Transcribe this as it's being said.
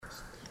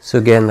So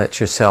again,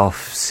 let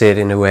yourself sit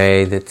in a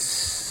way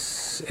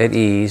that's at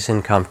ease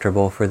and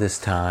comfortable for this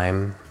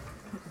time.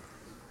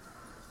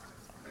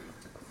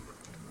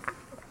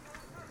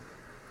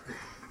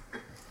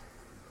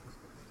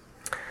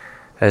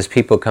 As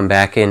people come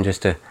back in,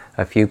 just a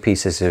few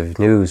pieces of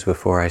news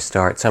before I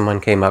start. Someone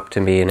came up to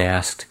me and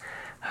asked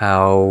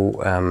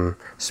how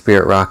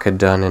Spirit Rock had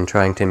done in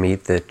trying to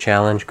meet the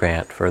challenge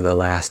grant for the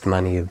last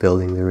money of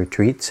building the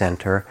retreat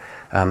center,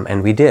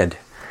 and we did,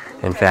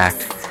 in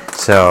fact.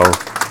 So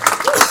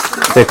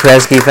the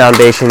Kresge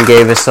Foundation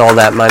gave us all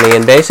that money,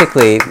 and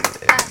basically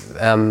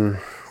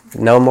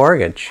no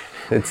mortgage.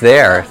 It's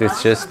there.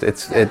 It's just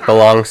it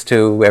belongs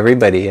to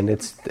everybody, and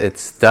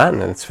it's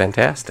done, and it's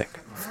fantastic.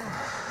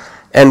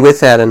 And with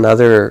that,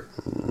 another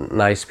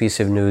nice piece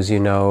of news, just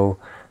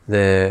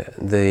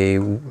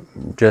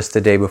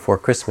the day before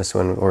Christmas,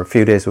 or a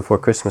few days before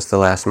Christmas, the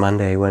last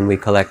Monday, when we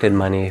collected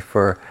money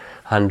for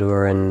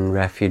Honduran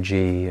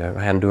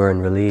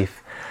Honduran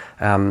relief,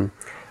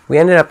 we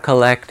ended up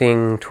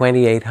collecting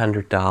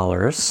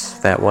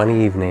 $2,800 that one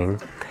evening,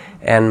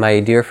 and my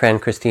dear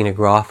friend Christina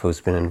Groff,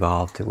 who's been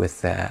involved with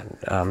that,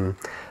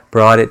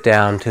 brought it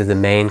down to the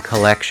main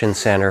collection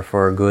center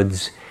for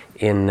goods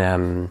in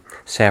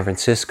San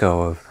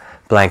Francisco, of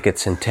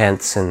blankets and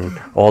tents and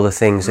all the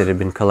things that had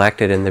been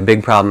collected. And the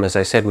big problem, as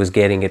I said, was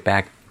getting it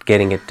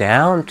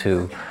down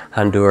to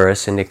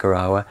Honduras and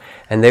Nicaragua.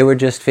 And they were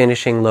just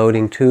finishing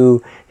loading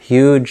 2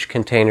 huge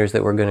containers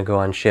that were going to go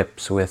on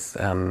ships with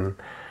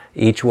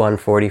each one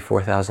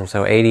 44,000,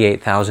 so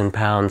 88,000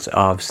 pounds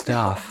of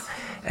stuff.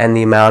 And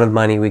the amount of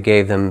money we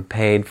gave them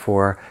paid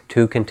for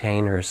 2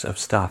 containers of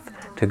stuff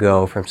to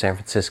go from San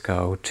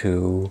Francisco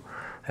to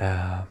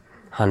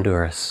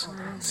Honduras.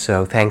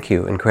 So thank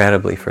you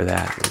incredibly for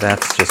that.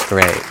 That's just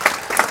great.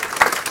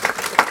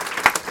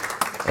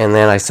 And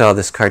then I saw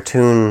this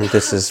cartoon.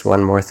 This is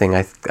one more thing.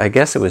 I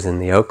guess it was in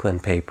the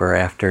Oakland paper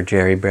after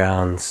Jerry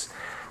Brown's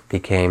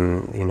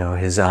became,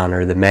 his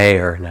honor, the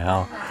mayor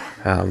now.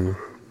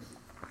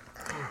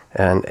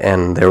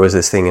 And there was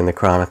this thing in the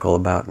Chronicle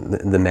about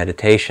the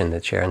meditation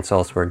that Sharon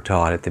Salzberg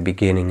taught at the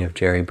beginning of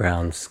Jerry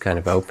Brown's kind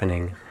of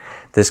opening.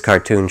 This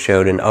cartoon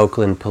showed an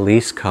Oakland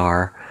police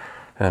car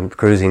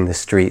cruising the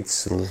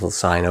streets, a little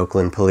sign,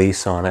 Oakland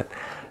Police, on it.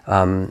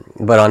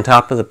 But on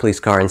top of the police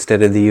car,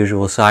 instead of the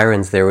usual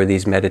sirens, there were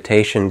these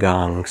meditation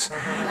gongs.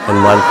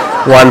 And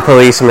one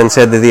policeman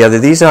said to the other,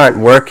 "These aren't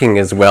working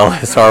as well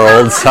as our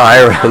old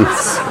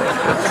sirens."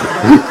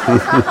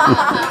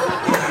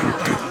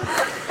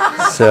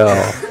 So,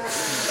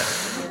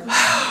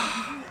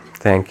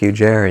 thank you,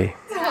 Jerry.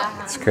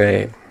 That's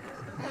great.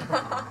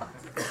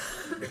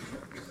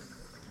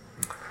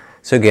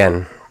 So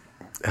again,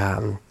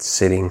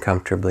 sitting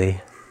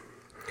comfortably.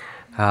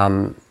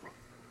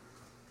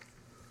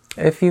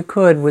 If you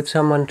could, would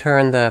someone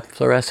turn the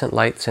fluorescent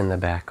lights in the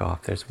back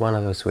off? There's one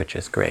of those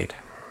switches. Great.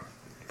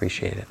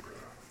 Appreciate it.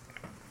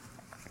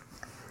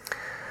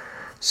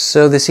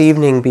 So this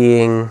evening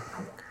being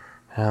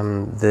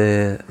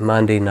the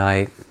Monday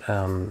night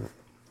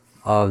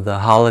of the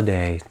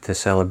holiday to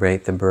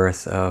celebrate the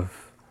birth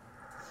of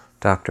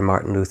Dr.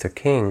 Martin Luther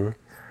King,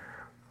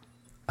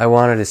 I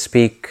wanted to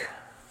speak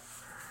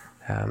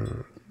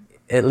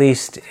at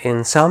least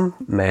in some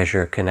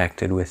measure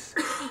connected with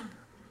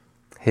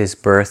his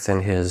birth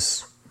and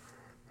his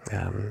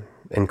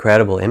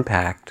incredible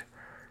impact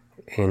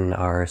in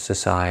our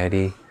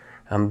society,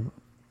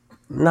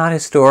 not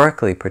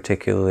historically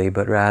particularly,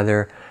 but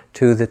rather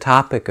to the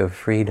topic of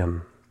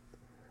freedom,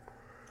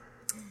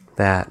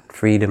 that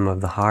freedom of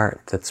the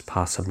heart that's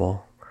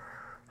possible,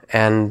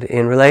 and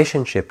in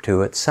relationship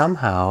to it,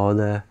 somehow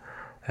the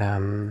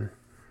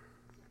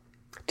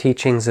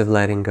teachings of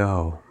letting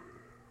go.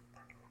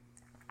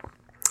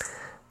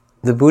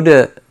 The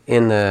Buddha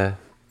in the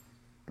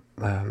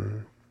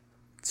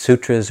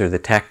sutras or the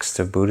texts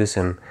of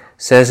Buddhism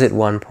says at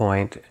one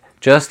point,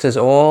 just as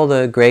all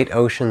the great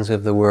oceans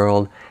of the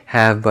world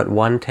have but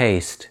one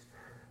taste,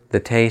 the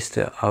taste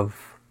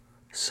of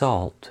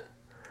salt,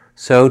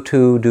 so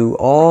too do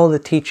all the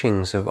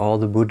teachings of all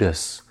the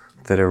Buddhas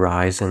that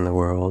arise in the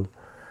world.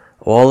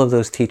 All of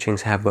those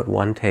teachings have but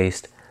one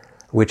taste,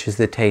 which is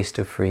the taste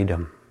of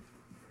freedom.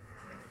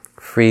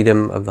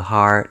 Freedom of the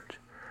heart,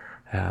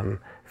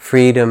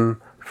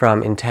 freedom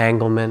from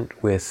entanglement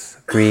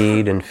with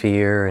greed and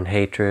fear and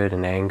hatred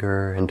and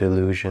anger and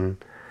delusion,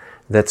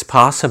 that's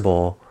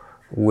possible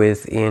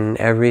within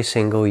every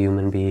single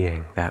human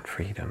being, that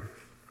freedom.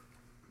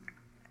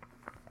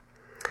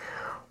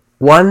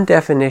 One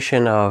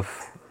definition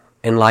of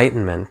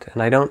enlightenment,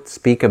 and I don't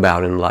speak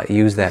about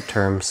use that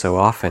term so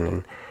often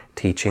in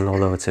teaching,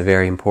 although it's a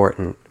very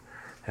important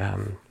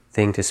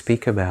thing to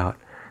speak about,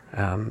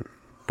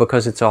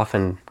 because it's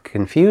often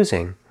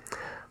confusing,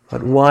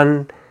 but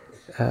one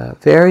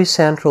very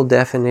central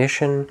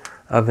definition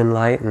of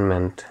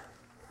enlightenment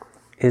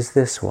is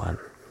this one: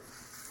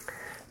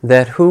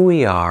 that who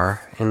we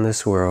are in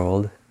this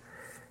world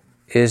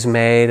is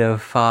made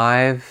of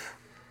 5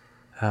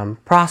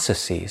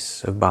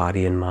 processes of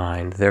body and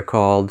mind. They're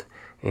called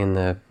in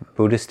the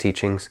Buddhist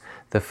teachings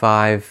the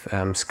 5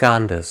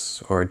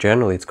 skandhas, or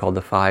generally it's called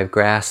the 5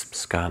 grasp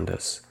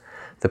skandhas.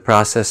 The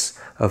process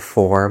of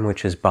form,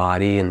 which is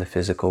body in the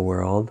physical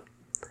world,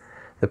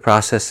 the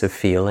process of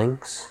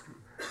feelings,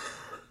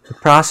 the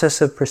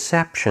process of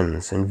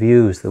perceptions and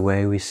views, the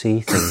way we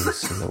see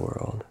things in the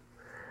world,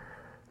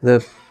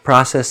 the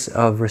process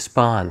of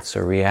response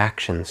or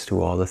reactions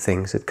to all the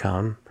things that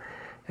come,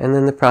 and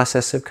then the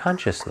process of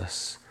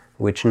consciousness,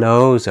 which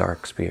knows our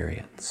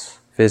experience.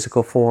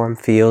 Physical form,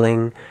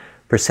 feeling,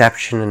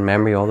 perception and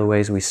memory, all the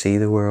ways we see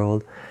the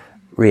world,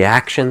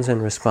 reactions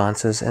and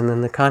responses, and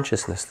then the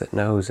consciousness that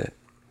knows it.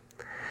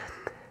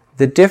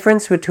 The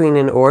difference between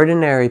an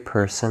ordinary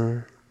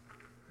person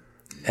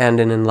and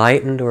an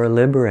enlightened or a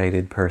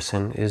liberated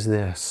person is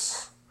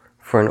this.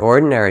 For an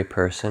ordinary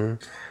person,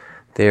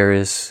 there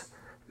is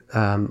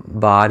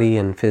body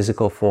and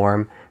physical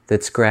form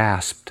that's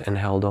grasped and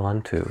held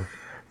on to.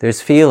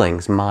 There's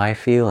feelings, my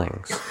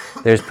feelings.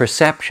 There's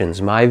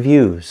perceptions, my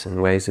views and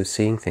ways of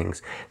seeing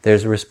things.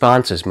 There's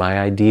responses, my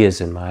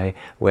ideas and the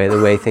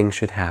way things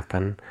should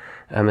happen.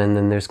 And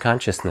then there's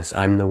consciousness,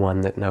 I'm the one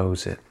that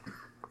knows it.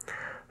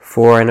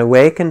 For an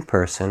awakened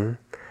person,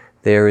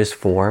 there is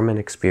form and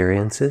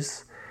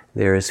experiences,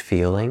 there is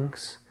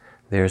feelings,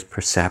 there's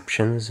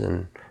perceptions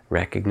and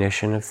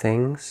recognition of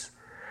things,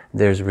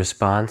 there's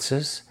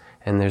responses,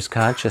 and there's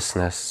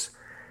consciousness.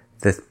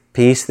 The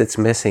piece that's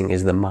missing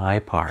is the my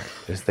part,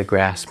 is the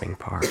grasping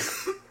part.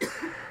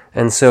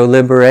 And so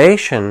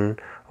liberation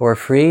or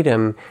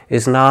freedom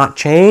is not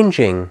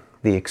changing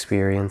the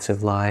experience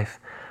of life,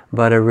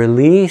 but a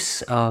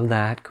release of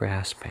that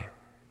grasping.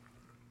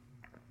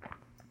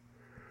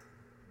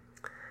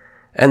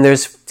 And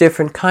there's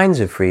different kinds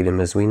of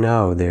freedom, as we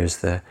know. There's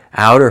the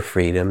outer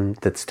freedom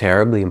that's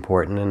terribly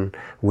important and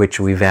which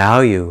we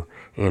value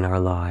in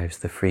our lives,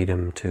 the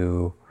freedom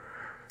to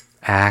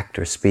act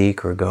or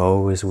speak or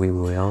go as we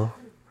will.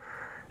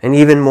 And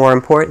even more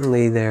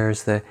importantly,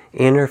 there's the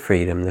inner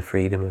freedom, the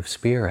freedom of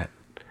spirit.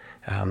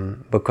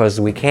 Because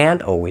we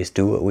can't always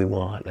do what we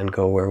want and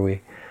go where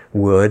we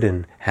would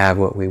and have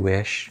what we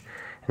wish.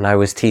 And I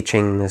was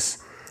teaching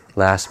this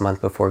last month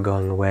before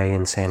going away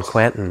in San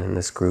Quentin in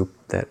this group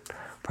that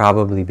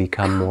probably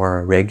become more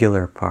a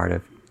regular part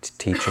of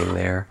teaching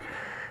there.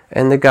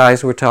 And the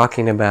guys were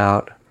talking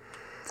about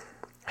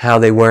how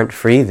they weren't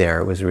free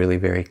there. It was really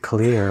very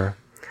clear.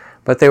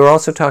 But they were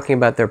also talking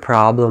about their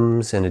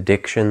problems and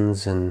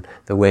addictions and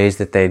the ways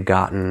that they'd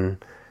gotten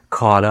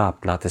caught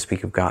up, not to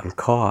speak of gotten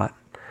caught.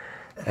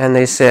 And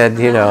they said,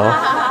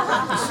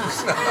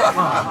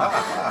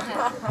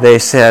 they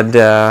said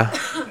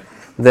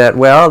that,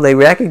 well, they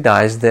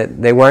recognized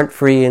that they weren't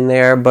free in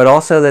there, but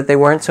also that they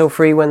weren't so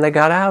free when they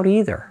got out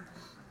either.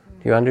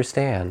 Do you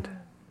understand?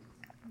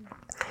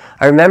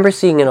 I remember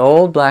seeing an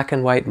old black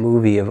and white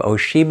movie of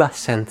Oshiba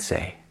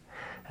Sensei.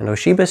 And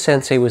Oshiba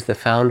Sensei was the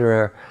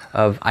founder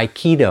of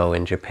Aikido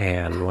in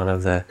Japan, one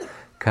of the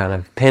kind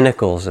of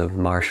pinnacles of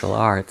martial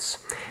arts.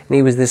 And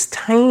he was this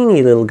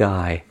tiny little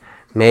guy,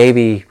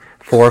 maybe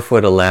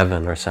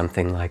 4'11" or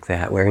something like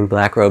that, wearing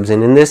black robes.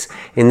 And in this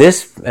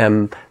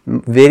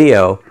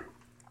video,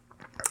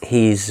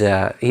 he's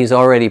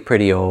already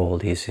pretty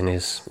old. He's in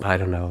his,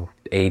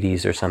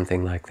 80s or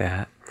something like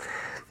that.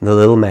 The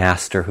little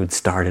master who'd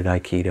started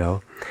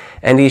Aikido.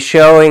 And he's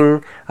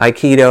showing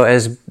Aikido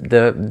as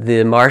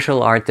the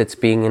martial art that's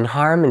being in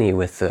harmony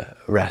with the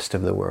rest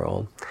of the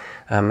world.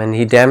 And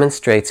he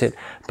demonstrates it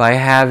by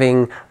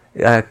having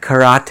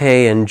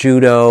karate and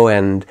judo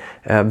and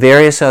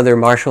various other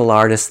martial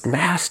artists,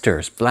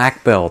 masters,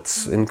 black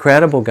belts,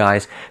 incredible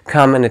guys,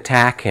 come and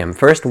attack him.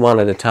 First one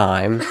at a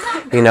time,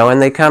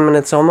 and they come and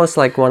it's almost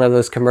like one of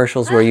those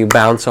commercials where you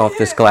bounce off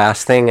this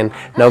glass thing and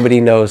nobody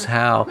knows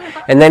how.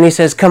 And then he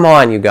says, come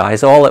on, you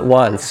guys, all at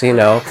once,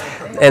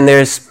 And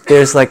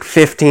there's like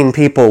 15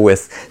 people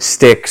with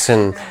sticks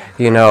and,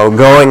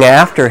 going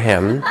after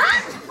him.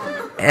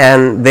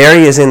 And there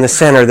he is in the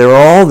center. They're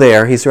all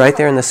there. He's right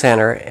there in the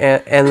center.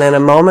 And then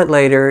a moment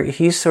later,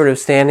 he's sort of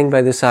standing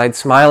by the side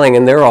smiling,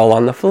 and they're all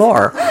on the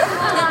floor.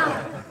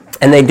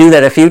 And they do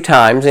that a few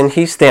times, and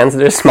he stands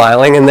there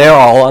smiling, and they're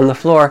all on the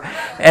floor.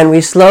 And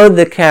we slowed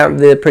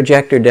the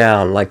projector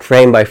down, like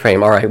frame by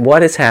frame. All right,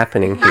 what is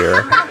happening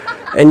here?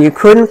 And you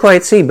couldn't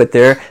quite see, but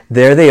there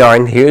they are,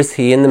 and here's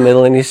he in the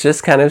middle, and he's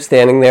just kind of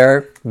standing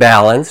there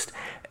balanced.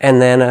 And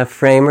then a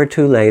frame or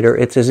two later,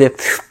 it's as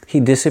if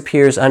he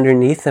disappears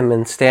underneath them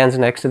and stands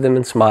next to them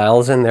and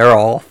smiles, and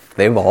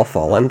they've all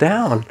fallen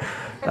down.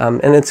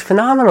 And it's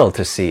phenomenal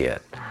to see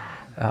it.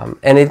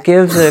 And it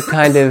gives a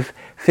kind of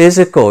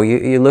physical,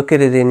 you look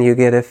at it and you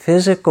get a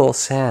physical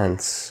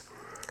sense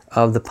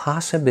of the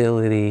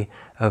possibility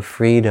of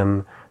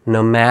freedom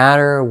no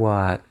matter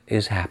what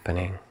is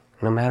happening.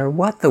 No matter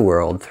what the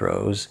world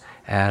throws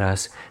at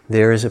us,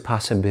 there is a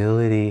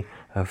possibility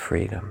of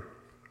freedom.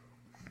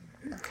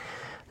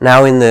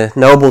 Now, in the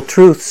Noble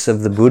Truths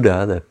of the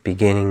Buddha, the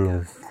beginning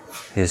of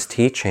his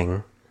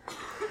teaching,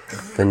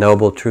 the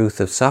Noble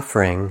Truth of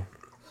Suffering,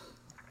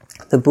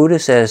 the Buddha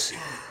says,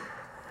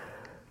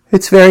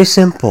 it's very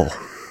simple.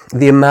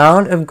 The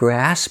amount of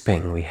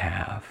grasping we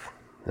have,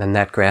 And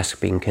that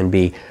grasping can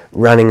be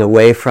running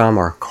away from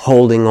or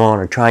holding on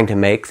or trying to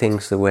make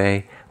things the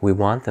way we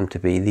want them to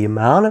be. The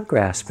amount of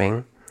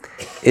grasping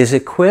is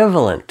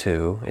equivalent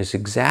to, is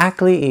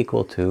exactly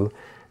equal to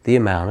the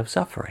amount of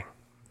suffering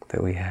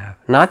that we have.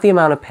 Not the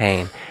amount of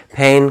pain.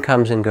 Pain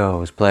comes and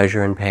goes.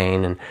 Pleasure and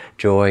pain and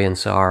joy and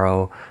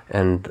sorrow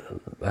and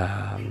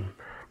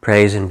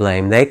praise and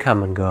blame, they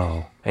come and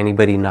go.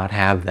 Anybody not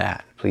have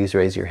that? Please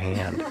raise your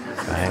hand.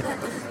 Right?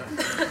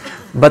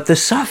 But the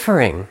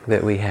suffering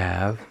that we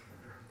have,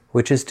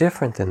 which is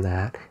different than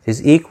that,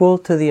 is equal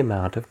to the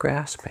amount of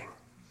grasping.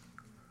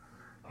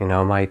 You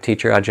know, my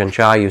teacher Ajahn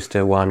Chah used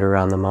to wander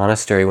around the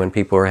monastery when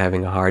people were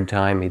having a hard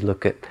time. He'd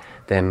look at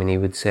them and he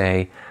would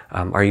say,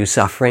 are you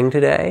suffering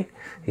today?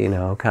 You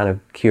know, kind of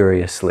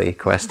curiously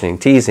questioning,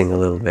 teasing a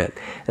little bit.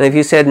 And if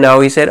you said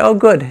no, he said, oh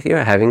good,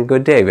 you're having a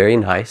good day, very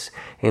nice.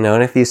 You know,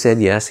 and if you said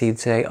yes, he'd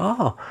say,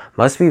 oh,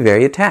 must be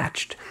very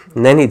attached.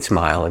 And then he'd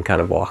smile and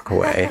kind of walk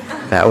away.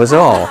 That was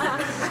all.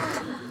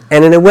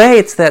 And in a way,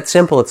 it's that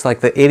simple. It's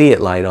like the idiot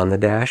light on the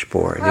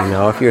dashboard. You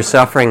know, if you're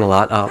suffering a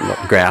lot,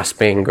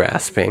 grasping,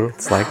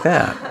 it's like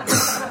that.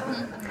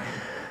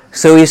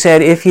 So he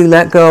said, if you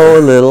let go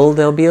a little,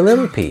 there'll be a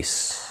little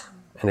peace.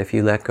 And if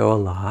you let go a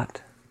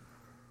lot,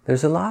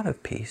 there's a lot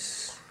of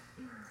peace.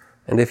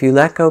 And if you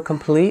let go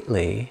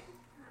completely,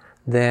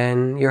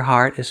 then your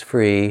heart is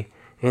free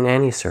in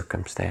any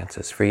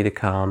circumstances, free to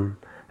come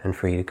and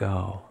free to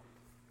go.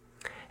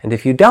 And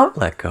if you don't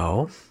let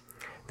go,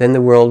 then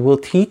the world will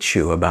teach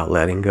you about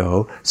letting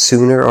go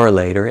sooner or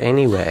later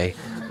anyway,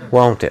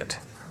 won't it?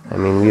 I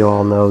mean, we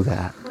all know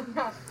that.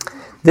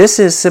 This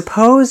is,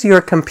 suppose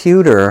your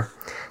computer,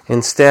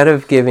 instead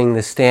of giving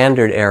the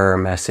standard error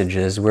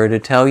messages, were to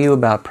tell you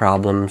about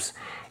problems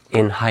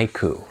in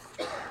haiku.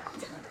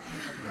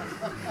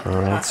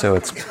 All right, so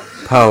it's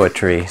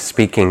poetry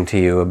speaking to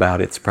you about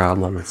its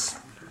problems.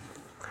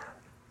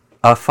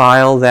 A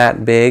file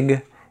that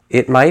big,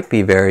 it might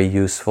be very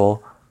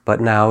useful, but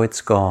now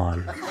it's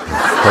gone.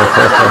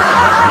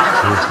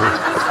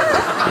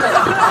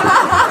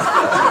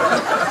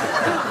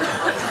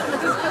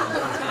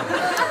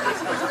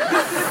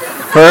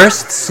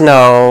 First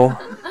snow,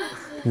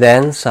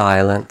 then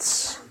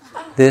silence.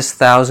 This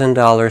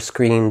 $1,000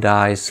 screen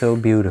dies so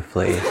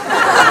beautifully.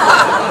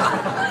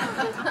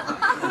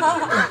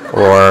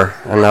 Or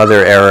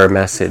another error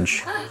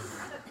message.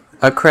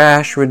 A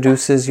crash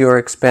reduces your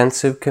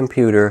expensive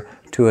computer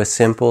to a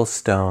simple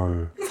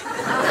stone.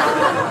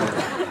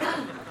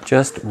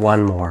 Just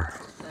one more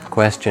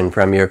question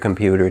from your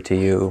computer to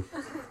you.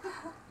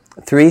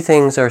 3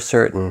 things are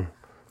certain: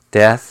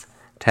 death,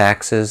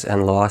 taxes,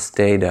 and lost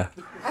data.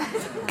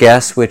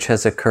 Guess which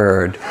has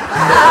occurred.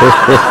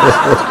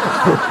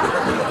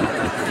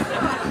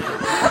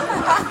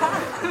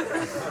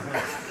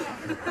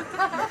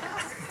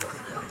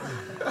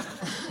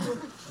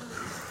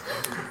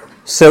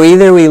 So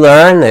either we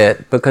learn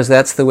it because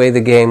that's the way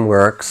the game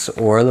works,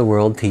 or the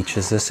world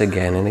teaches us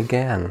again and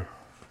again.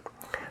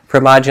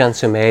 From Ajahn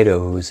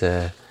Sumedho, who's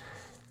a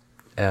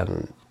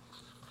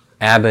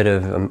abbot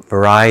of a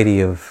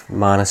variety of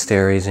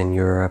monasteries in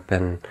Europe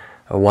and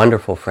a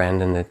wonderful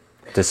friend and a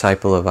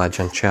disciple of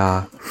Ajahn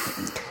Chah,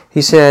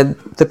 he said,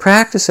 the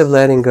practice of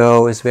letting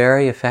go is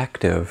very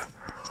effective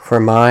for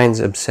minds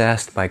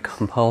obsessed by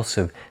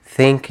compulsive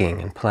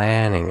thinking and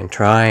planning and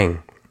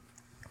trying.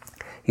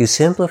 You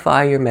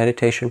simplify your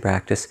meditation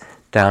practice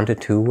down to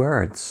 2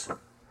 words,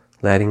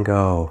 letting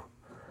go.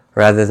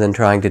 Rather than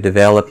trying to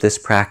develop this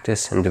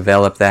practice and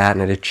develop that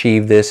and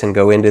achieve this and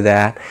go into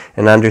that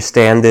and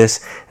understand this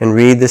and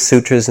read the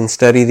sutras and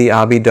study the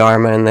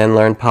Abhidharma and then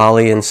learn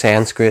Pali and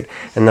Sanskrit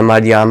and the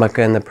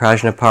Madhyamaka and the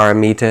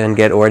Prajnaparamita and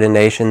get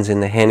ordinations in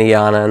the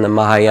Hinayana and the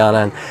Mahayana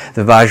and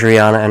the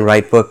Vajrayana and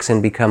write books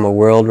and become a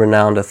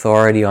world-renowned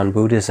authority on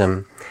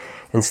Buddhism.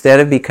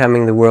 Instead of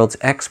becoming the world's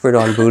expert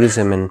on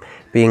Buddhism and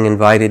being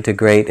invited to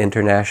great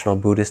international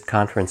Buddhist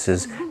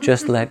conferences,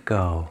 just let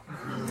go,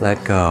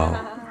 let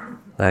go.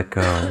 Let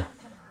go.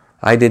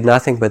 I did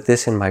nothing but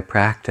this in my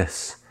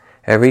practice.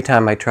 Every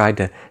time I tried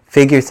to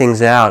figure things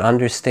out,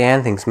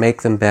 understand things,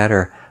 make them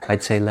better,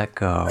 I'd say let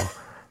go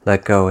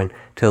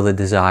until the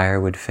desire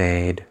would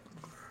fade.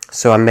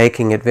 So I'm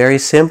making it very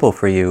simple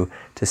for you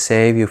to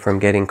save you from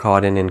getting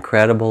caught in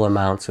incredible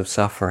amounts of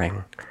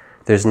suffering.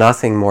 There's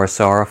nothing more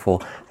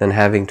sorrowful than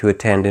having to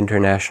attend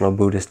international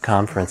Buddhist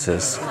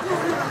conferences.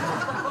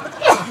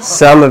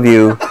 Some of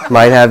you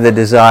might have the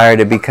desire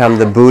to become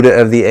the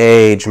Buddha of the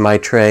age,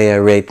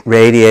 Maitreya,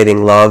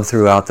 radiating love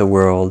throughout the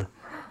world.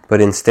 But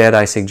instead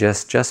I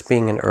suggest just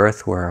being an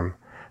earthworm,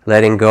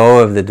 letting go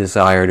of the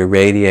desire to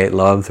radiate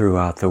love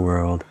throughout the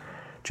world.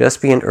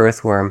 Just be an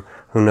earthworm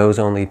who knows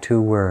only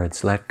 2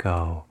 words, let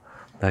go,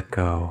 let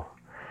go.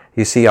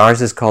 You see,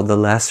 ours is called the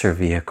lesser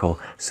vehicle,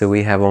 so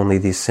we have only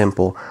these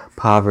simple,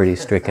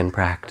 poverty-stricken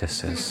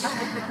practices.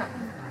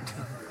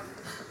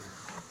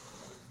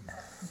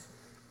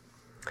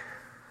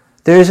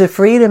 There's a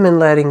freedom in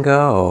letting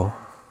go,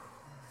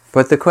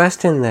 but the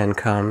question then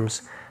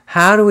comes,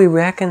 how do we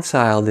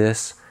reconcile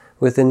this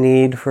with the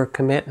need for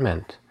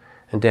commitment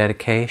and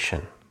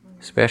dedication,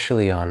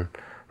 especially on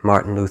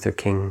Martin Luther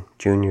King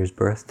Jr.'s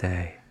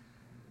birthday.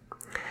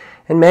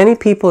 And many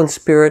people in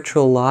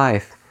spiritual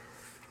life,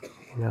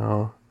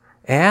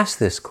 ask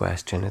this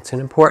question. It's an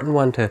important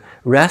one to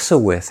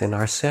wrestle with in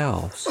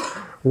ourselves.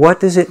 What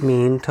does it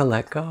mean to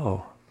let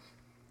go?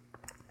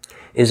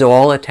 Is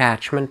all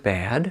attachment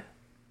bad?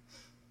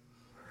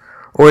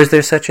 Or is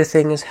there such a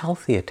thing as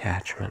healthy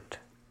attachment?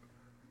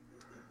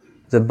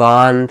 The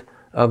bond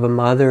of a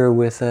mother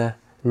with a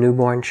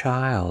newborn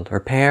child, or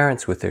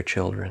parents with their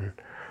children,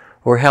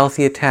 or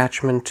healthy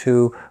attachment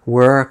to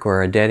work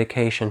or a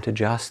dedication to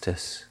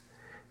justice.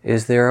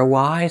 Is there a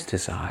wise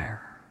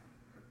desire?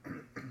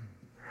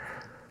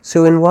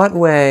 So in what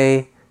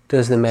way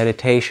does the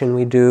meditation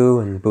we do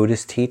and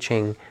Buddhist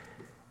teaching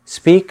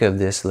speak of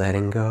this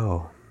letting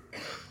go?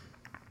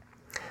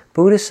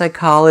 Buddhist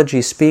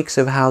psychology speaks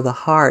of how the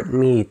heart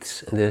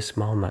meets this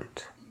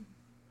moment.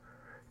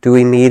 Do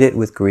we meet it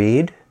with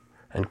greed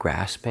and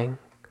grasping?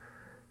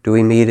 Do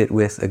we meet it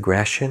with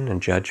aggression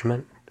and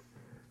judgment?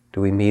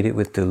 Do we meet it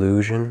with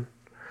delusion?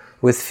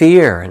 With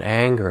fear and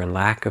anger and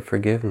lack of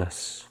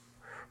forgiveness?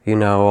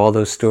 All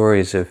those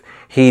stories of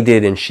he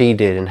did and she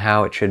did and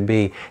how it should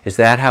be. Is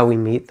that how we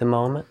meet the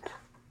moment?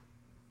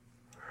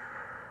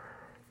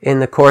 In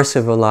the course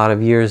of a lot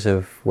of years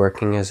of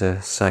working as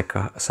a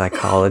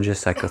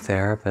psychologist,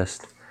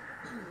 psychotherapist,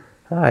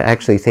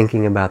 actually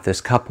thinking about this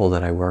couple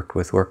that I worked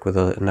with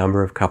a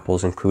number of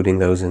couples, including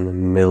those in the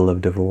middle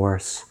of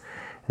divorce.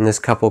 And this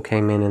couple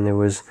came in and there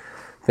was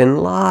been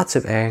lots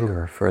of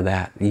anger for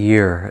that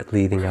year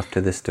leading up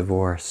to this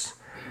divorce.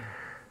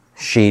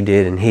 She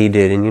did and he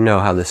did, and you know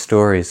how the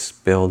stories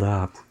build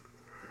up.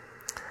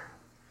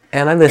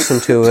 And I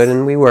listened to it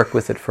and we worked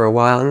with it for a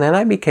while, and then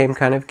I became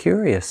kind of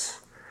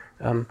curious.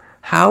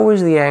 How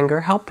was the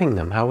anger helping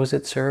them? How was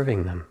it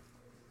serving them?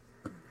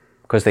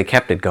 Because they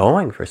kept it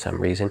going for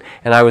some reason.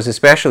 And I was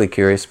especially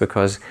curious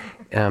because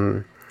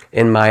in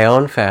my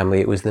own family,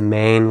 it was the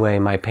main way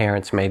my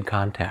parents made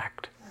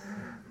contact.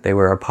 They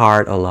were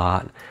apart a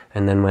lot,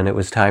 and then when it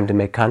was time to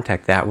make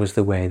contact, that was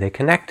the way they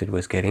connected,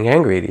 was getting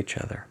angry at each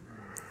other.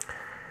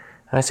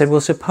 And I said, well,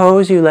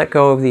 suppose you let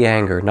go of the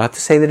anger. Not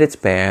to say that it's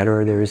bad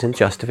or there isn't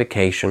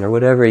justification or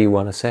whatever you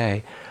want to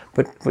say,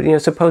 but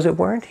suppose it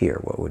weren't here,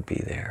 what would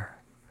be there?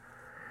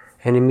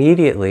 And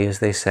immediately, as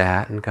they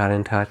sat and got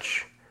in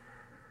touch,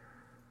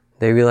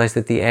 they realized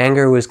that the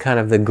anger was kind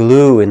of the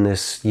glue in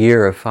this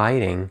year of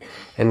fighting,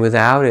 and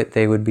without it,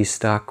 they would be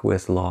stuck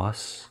with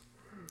loss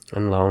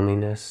and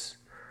loneliness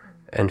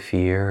and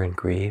fear and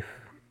grief.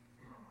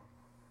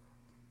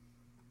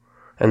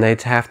 And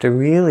they'd have to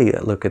really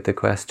look at the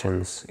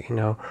questions,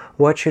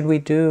 what should we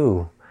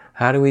do?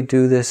 How do we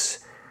do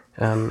this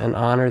and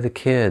honor the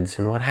kids?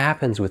 And what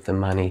happens with the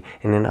money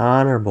in an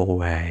honorable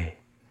way?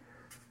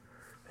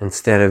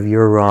 Instead of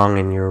you're wrong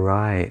and you're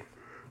right.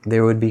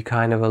 There would be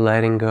kind of a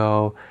letting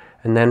go.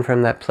 And then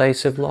from that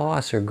place of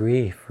loss or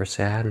grief or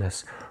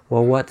sadness,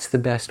 well, what's the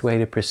best way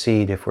to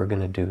proceed if we're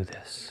going to do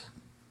this?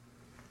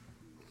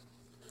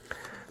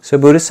 So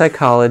Buddhist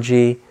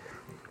psychology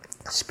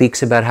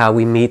speaks about how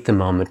we meet the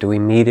moment. Do we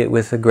meet it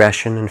with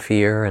aggression and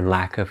fear and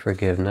lack of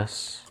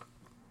forgiveness?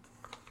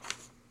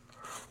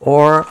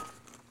 Or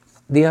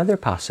the other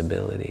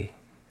possibility,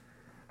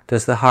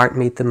 does the heart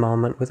meet the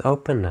moment with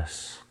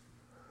openness,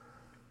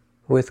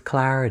 with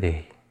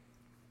clarity,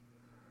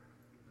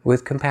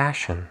 with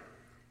compassion,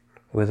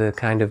 with a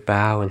kind of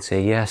bow and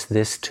say, yes,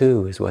 this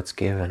too is what's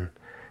given.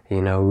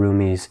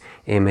 Rumi's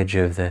image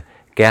of the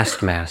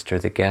guest master,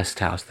 the guest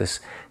house, this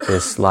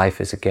life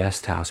is a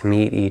guest house.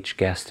 Meet each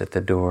guest at the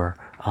door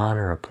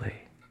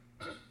honorably.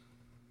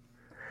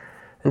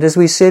 And as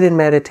we sit in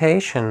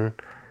meditation,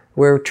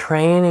 we're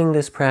training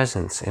this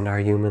presence in our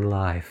human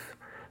life.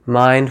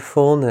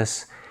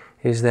 Mindfulness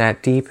is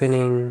that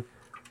deepening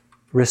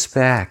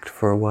respect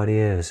for what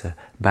is, a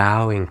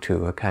bowing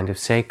to a kind of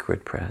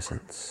sacred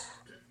presence.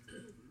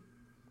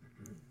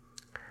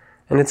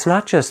 And it's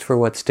not just for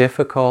what's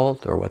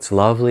difficult or what's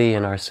lovely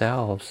in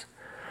ourselves,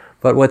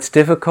 but what's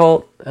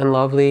difficult and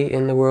lovely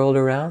in the world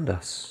around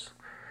us.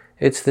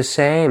 It's the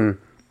same.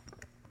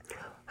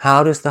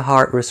 How does the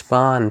heart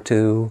respond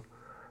to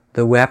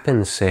the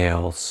weapons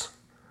sales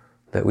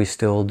that we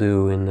still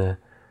do in the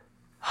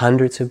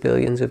hundreds of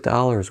billions of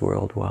dollars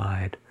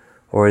worldwide,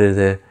 or to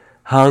the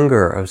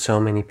hunger of so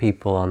many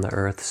people on the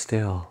earth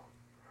still?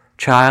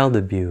 Child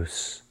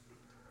abuse,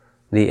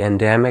 the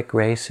endemic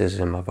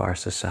racism of our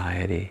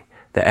society,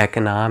 the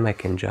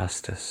economic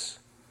injustice,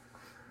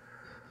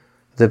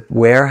 the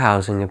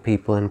warehousing of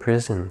people in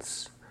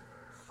prisons.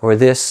 Or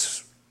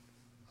this,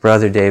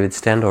 Brother David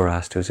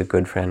Stendelrost, who's a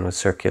good friend, was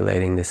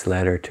circulating this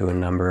letter to a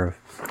number of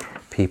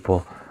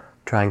people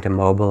trying to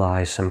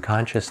mobilize some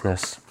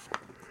consciousness.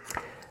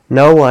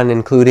 No one,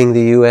 including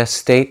the U.S.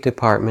 State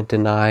Department,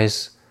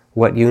 denies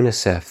what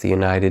UNICEF, the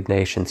United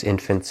Nations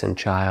Infants and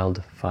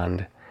Child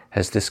Fund,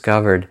 has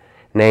discovered,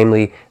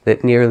 namely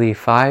that nearly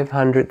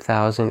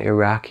 500,000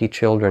 Iraqi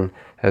children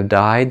have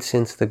died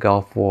since the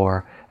Gulf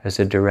War as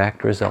a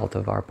direct result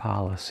of our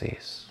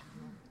policies.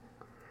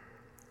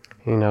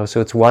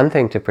 So it's one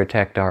thing to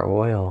protect our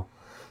oil,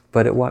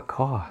 but at what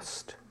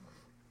cost?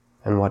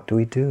 And what do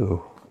we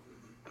do?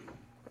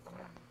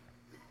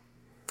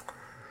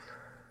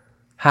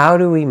 How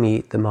do we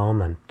meet the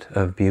moment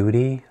of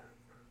beauty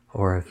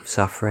or of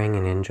suffering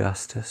and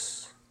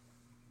injustice?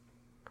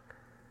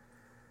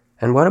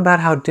 And what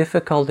about how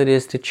difficult it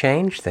is to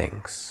change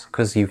things?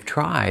 Because you've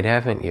tried,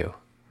 haven't you?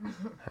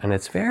 And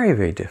it's very,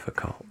 very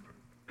difficult.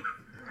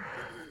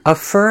 A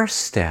first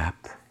step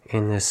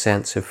in this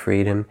sense of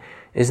freedom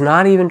is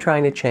not even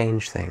trying to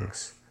change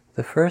things.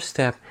 The first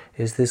step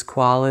is this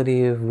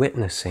quality of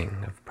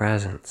witnessing, of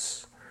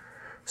presence.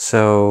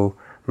 So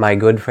my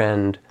good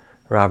friend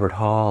Robert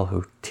Hall,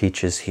 who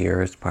teaches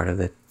here as part of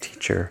the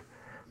teacher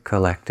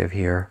collective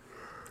here,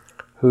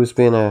 who's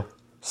been a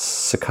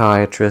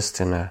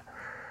psychiatrist and a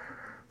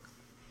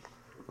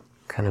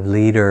kind of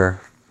leader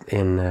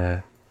in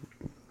the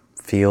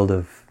field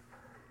of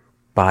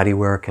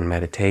bodywork and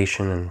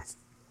meditation and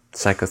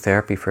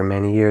psychotherapy for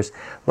many years.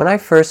 When I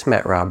first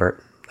met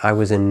Robert, I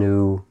was a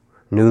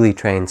newly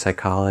trained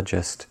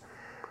psychologist.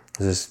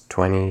 This is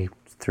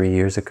 23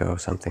 years ago,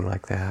 something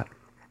like that,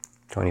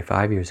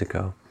 25 years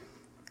ago.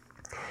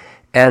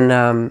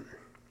 And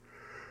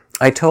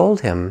I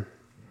told him,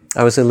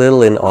 I was a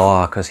little in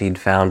awe because he'd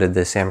founded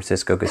the San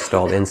Francisco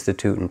Gestalt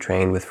Institute and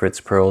trained with Fritz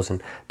Perls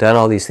and done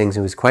all these things.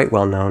 He was quite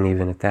well known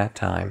even at that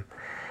time.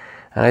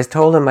 And I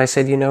told him, I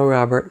said, you know,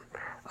 Robert,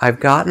 I've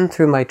gotten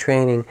through my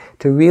training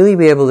to really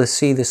be able to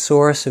see the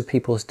source of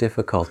people's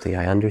difficulty.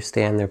 I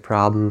understand their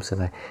problems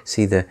and I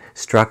see the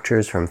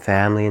structures from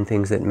family and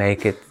things that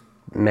make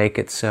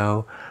it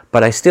so.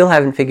 But I still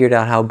haven't figured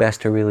out how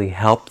best to really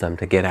help them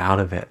to get out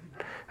of it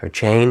or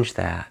change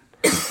that.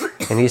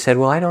 And he said,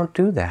 well, I don't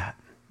do that.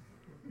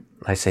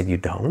 I said, you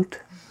don't?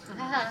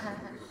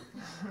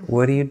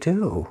 What do you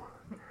do?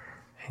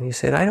 And he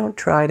said, I don't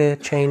try to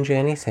change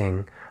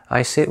anything.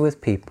 I sit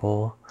with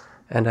people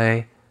and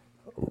I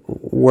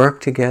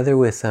work together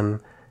with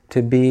them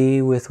to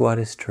be with what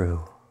is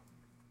true.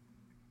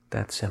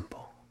 That's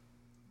simple.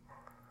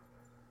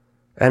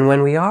 And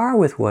when we are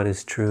with what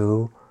is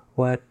true,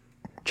 what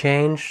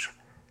change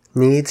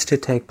needs to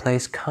take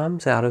place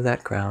comes out of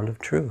that ground of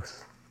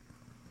truth.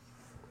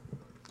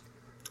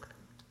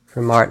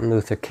 For Martin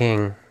Luther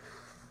King,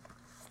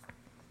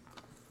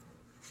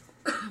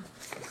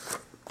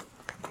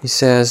 he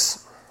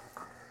says,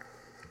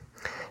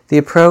 the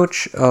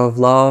approach of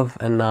love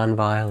and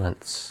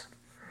nonviolence,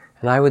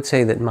 and I would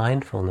say that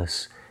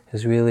mindfulness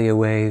is really a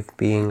way of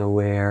being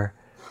aware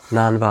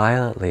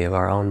nonviolently of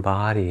our own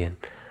body and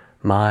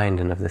mind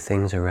and of the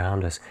things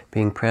around us,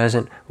 being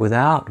present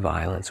without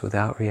violence,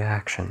 without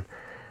reaction.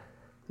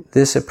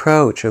 This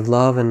approach of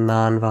love and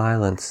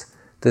nonviolence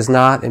does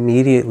not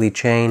immediately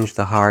change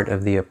the heart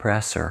of the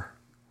oppressor.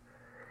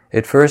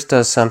 It first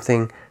does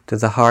something to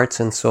the hearts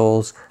and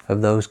souls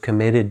of those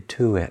committed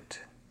to it.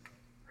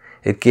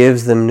 It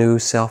gives them new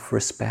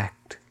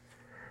self-respect.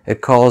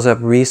 It calls up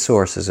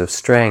resources of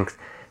strength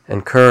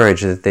and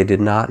courage that they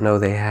did not know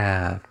they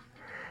have.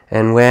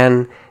 And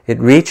when it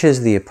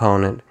reaches the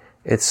opponent,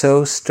 it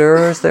so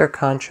stirs their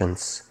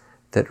conscience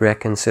that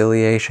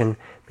reconciliation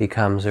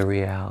becomes a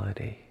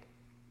reality.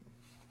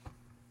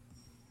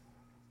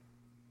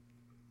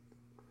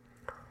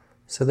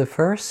 So the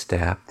first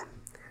step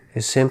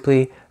is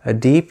simply a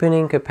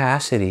deepening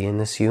capacity in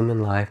this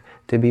human life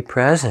to be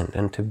present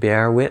and to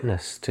bear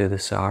witness to the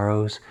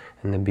sorrows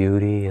and the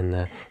beauty and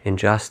the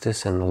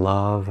injustice and the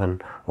love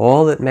and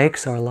all that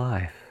makes our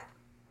life.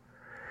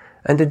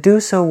 And to do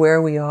so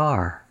where we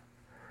are,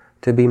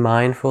 to be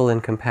mindful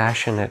and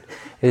compassionate,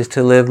 is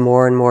to live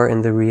more and more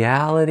in the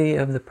reality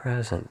of the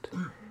present,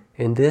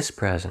 in this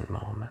present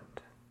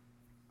moment.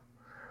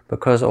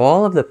 Because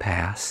all of the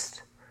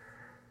past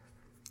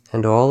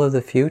and all of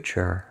the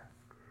future,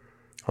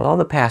 all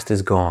the past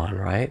is gone,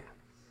 right?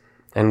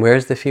 And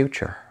where's the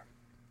future?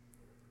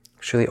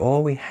 Actually,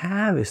 all we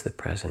have is the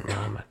present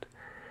moment.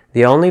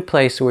 The only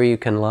place where you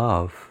can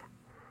love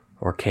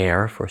or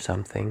care for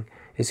something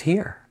is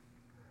here.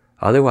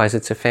 Otherwise,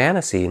 it's a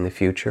fantasy in the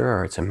future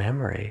or it's a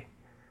memory.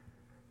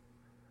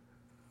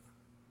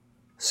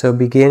 So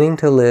beginning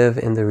to live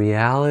in the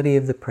reality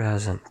of the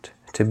present,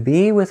 to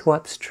be with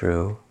what's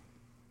true,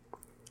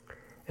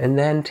 and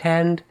then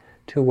tend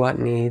to what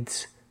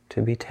needs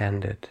to be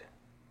tended.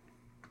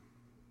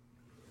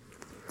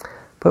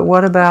 But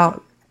what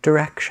about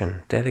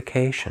direction,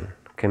 dedication,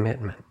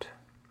 commitment?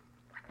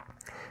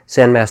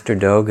 Zen Master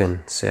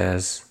Dogen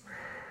says,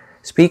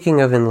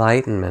 speaking of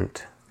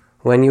enlightenment,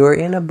 when you are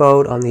in a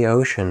boat on the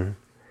ocean,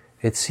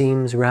 it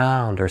seems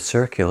round or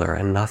circular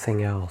and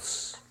nothing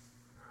else.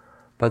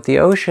 But the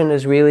ocean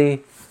is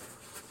really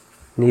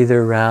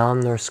neither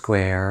round nor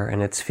square,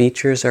 and its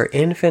features are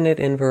infinite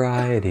in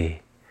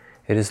variety.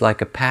 It is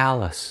like a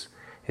palace.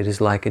 It is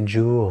like a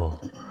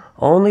jewel.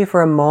 Only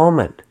for a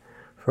moment,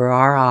 for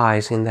our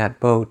eyes in that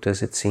boat,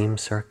 does it seem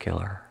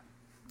circular.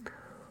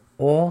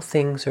 All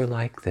things are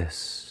like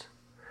this.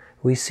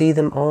 We see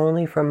them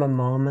only from a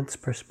moment's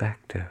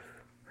perspective.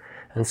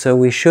 And so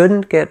we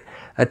shouldn't get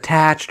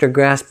attached or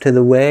grasped to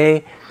the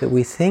way that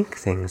we think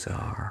things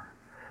are,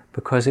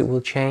 because it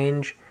will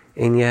change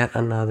in yet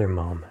another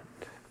moment.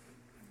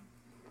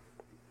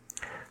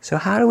 So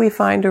how do we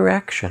find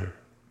direction?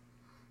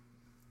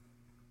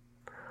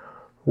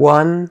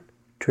 One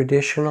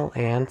traditional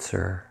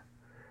answer,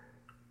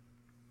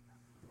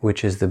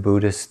 which is the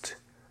Buddhist,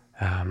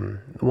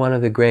 one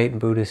of the great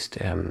Buddhist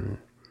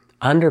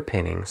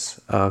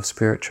underpinnings of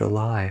spiritual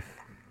life,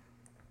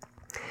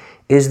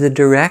 is the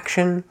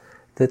direction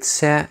that's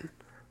set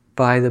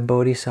by the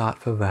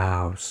Bodhisattva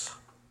vows.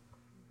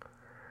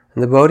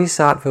 And the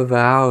Bodhisattva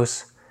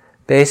vows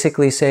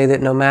basically say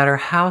that no matter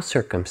how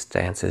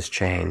circumstances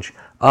change,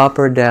 up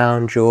or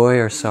down, joy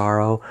or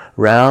sorrow,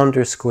 round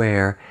or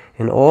square,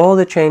 in all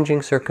the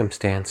changing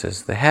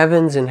circumstances, the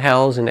heavens and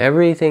hells and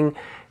everything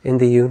in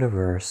the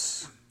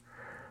universe,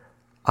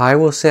 I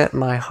will set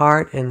my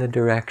heart in the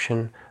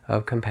direction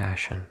of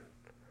compassion,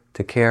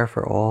 to care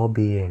for all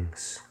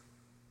beings,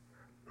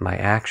 my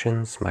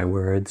actions, my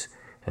words,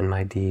 and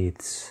my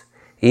deeds.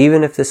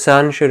 Even if the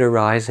sun should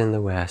arise in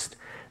the west,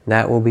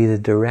 that will be the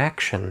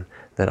direction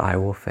that I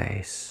will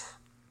face.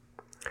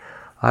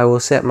 I will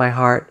set my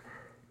heart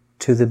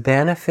to the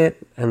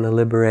benefit and the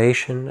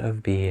liberation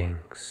of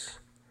beings.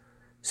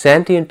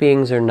 Sentient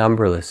beings are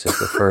numberless is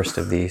the first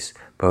of these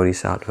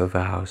Bodhisattva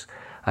vows.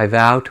 I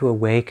vow to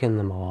awaken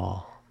them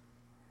all.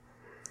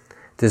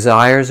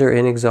 Desires are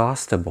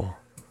inexhaustible.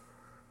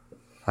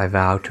 I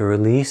vow to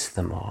release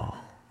them all.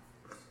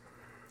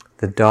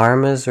 The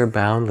dharmas are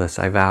boundless.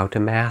 I vow to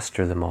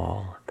master them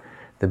all.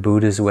 The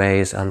Buddha's way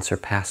is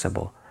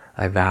unsurpassable.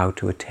 I vow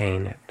to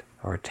attain it,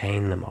 or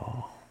attain them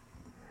all.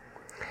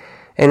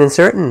 And in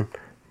certain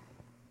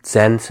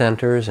Zen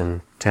centers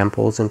and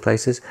temples and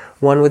places,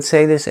 one would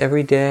say this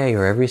every day,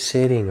 or every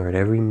sitting, or at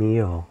every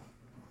meal.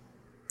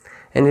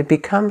 And it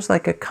becomes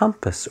like a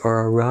compass or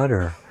a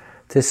rudder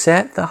to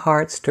set the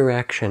heart's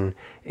direction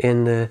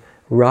in the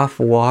rough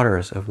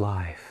waters of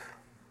life.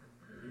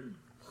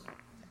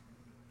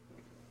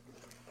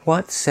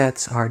 What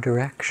sets our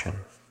direction?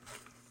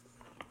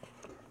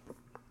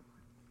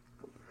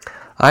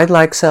 I'd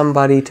like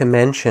somebody to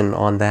mention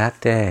on that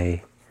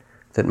day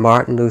that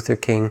Martin Luther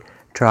King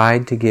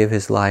tried to give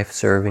his life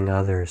serving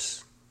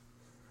others.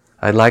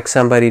 I'd like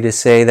somebody to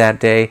say that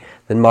day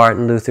that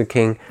Martin Luther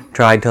King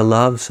tried to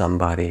love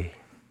somebody.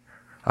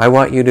 I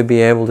want you to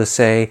be able to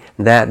say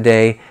that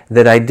day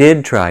that I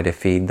did try to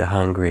feed the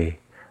hungry.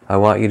 I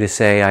want you to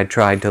say I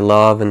tried to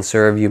love and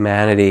serve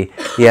humanity.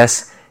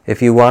 Yes,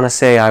 if you want to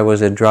say I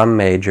was a drum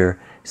major,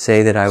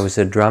 say that I was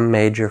a drum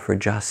major for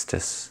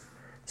justice.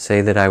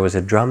 Say that I was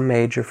a drum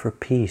major for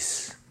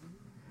peace.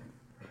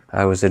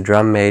 I was a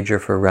drum major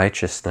for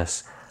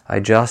righteousness. I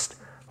just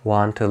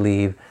want to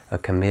leave a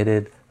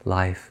committed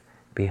life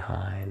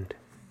behind.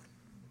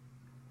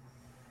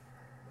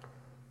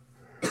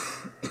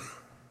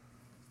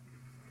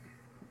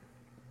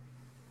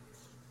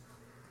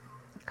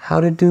 How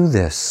to do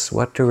this?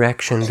 What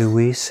direction do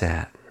we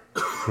set?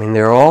 I mean,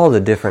 there are all the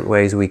different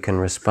ways we can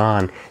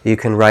respond. You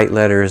can write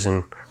letters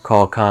and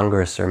call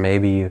Congress, or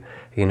maybe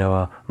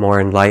a more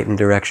enlightened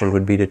direction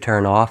would be to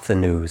turn off the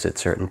news at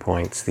certain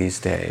points these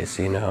days,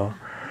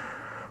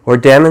 or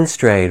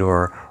demonstrate,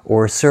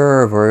 or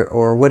serve,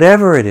 or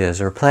whatever it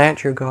is, or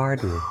plant your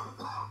garden.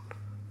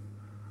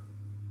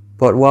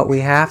 But what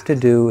we have to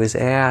do is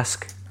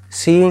ask,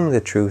 seeing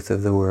the truth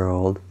of the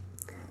world,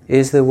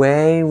 is the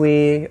way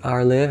we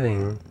are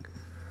living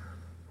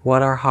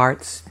what our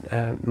hearts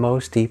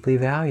most deeply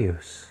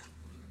values?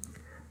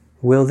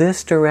 Will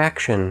this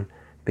direction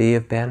be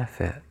of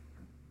benefit?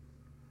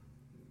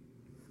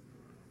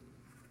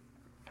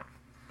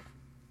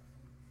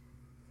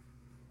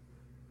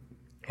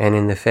 And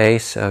in the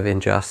face of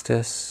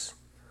injustice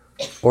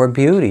or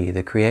beauty,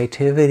 the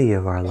creativity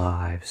of our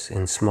lives,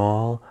 in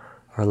small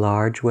or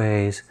large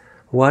ways,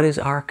 what is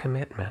our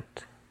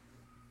commitment?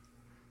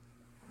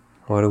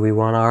 What do we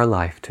want our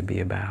life to be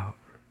about?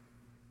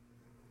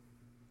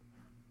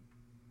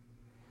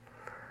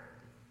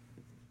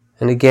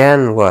 And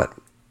again, what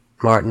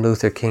Martin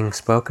Luther King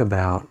spoke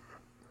about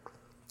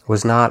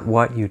was not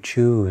what you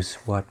choose,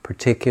 what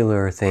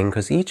particular thing,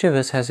 because each of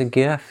us has a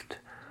gift,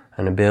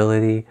 an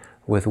ability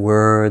with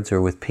words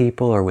or with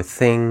people or with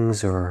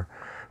things or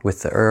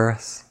with the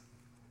earth.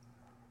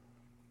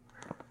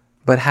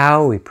 But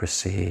how we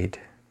proceed.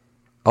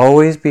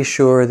 Always be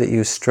sure that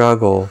you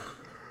struggle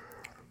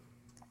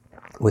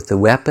with the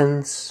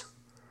weapons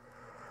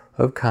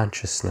of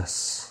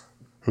consciousness.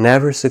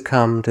 Never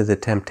succumb to the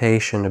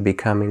temptation of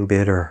becoming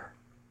bitter.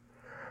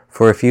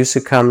 For if you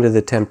succumb to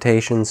the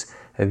temptations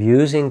of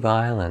using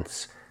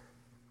violence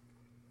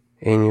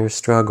in your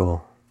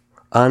struggle,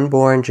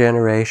 unborn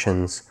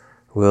generations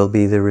will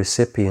be the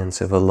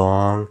recipients of a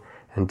long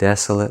and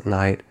desolate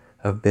night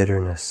of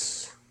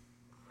bitterness.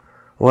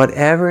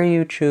 Whatever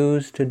you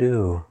choose to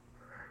do,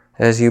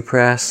 as you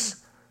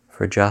press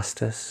for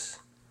justice,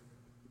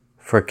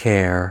 for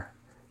care,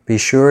 be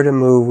sure to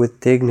move with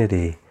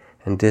dignity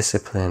and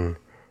discipline,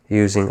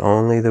 using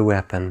only the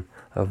weapon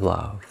of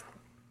love.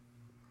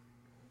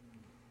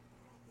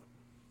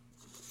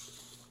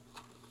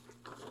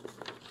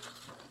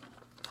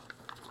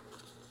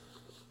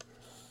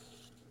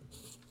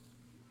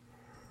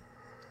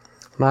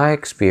 My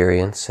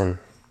experience, and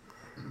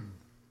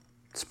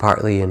it's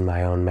partly in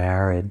my own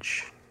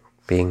marriage,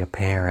 being a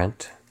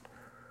parent,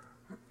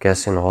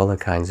 guess in all the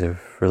kinds of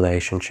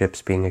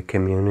relationships, being a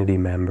community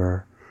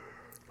member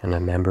and a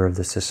member of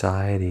the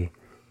society,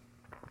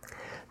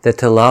 that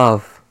to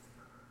love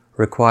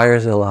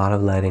requires a lot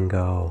of letting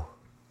go.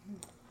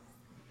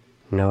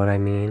 You know what I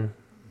mean?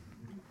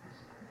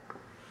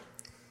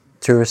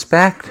 To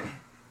respect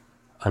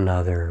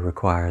another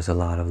requires a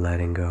lot of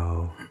letting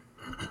go.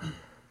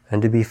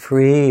 And to be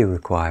free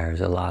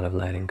requires a lot of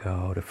letting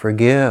go. To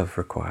forgive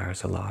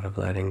requires a lot of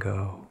letting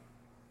go.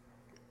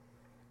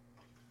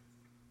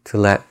 To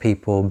let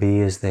people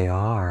be as they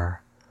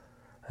are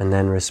and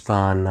then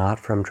respond not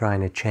from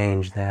trying to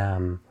change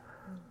them,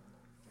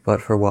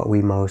 but for what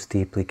we most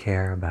deeply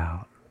care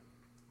about.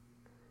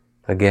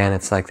 Again,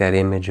 it's like that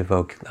image of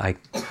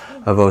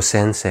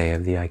O-sensei,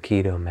 of the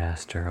Aikido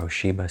master,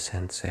 Oshiba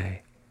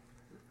sensei.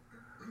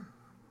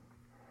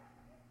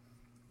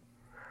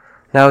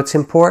 Now it's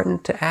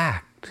important to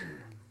act.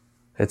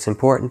 It's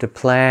important to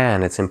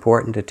plan. It's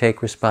important to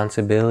take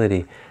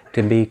responsibility,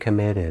 to be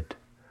committed.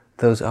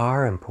 Those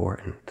are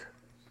important.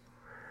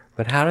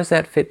 But how does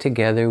that fit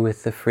together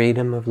with the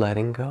freedom of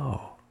letting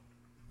go?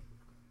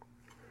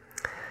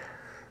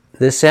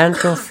 The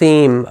central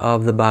theme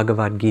of the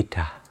Bhagavad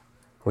Gita,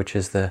 which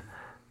is the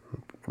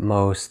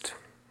most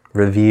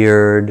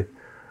revered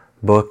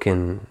book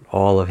in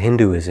all of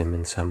Hinduism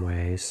in some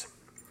ways,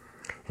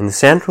 in the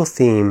central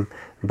theme,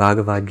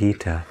 Bhagavad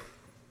Gita,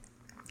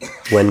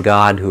 when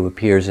God, who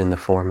appears in the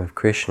form of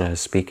Krishna,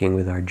 is speaking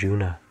with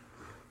Arjuna,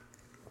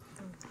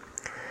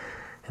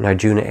 and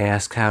Arjuna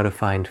asks how to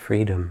find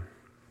freedom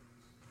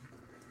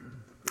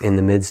in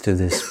the midst of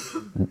this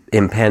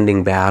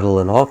impending battle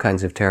and all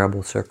kinds of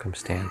terrible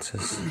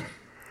circumstances.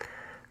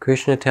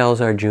 Krishna tells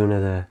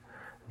Arjuna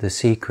the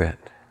secret.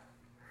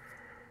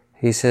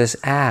 He says,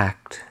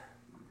 act.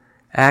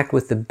 Act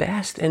with the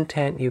best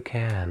intent you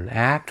can.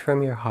 Act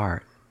from your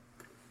heart.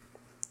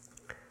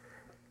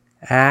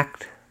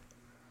 Act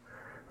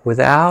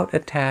without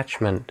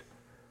attachment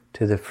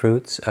to the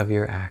fruits of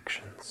your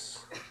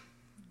actions.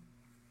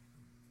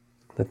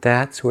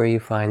 That's where you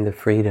find the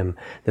freedom.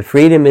 The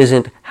freedom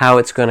isn't how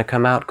it's going to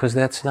come out, because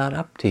that's not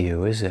up to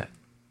you, is it?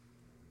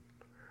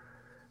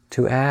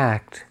 To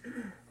act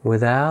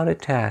without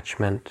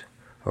attachment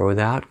or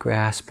without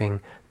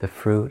grasping the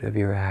fruit of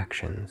your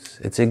actions.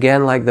 It's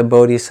again like the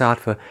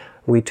Bodhisattva.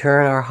 We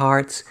turn our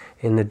hearts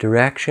in the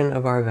direction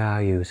of our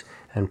values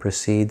and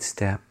proceed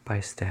step by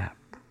step.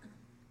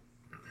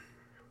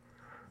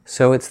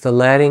 So it's the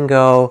letting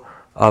go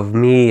of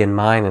me and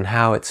mine and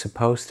how it's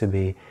supposed to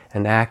be,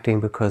 and acting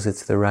because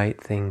it's the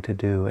right thing to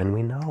do, and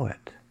we know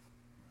it.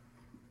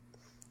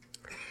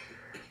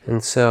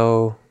 And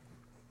so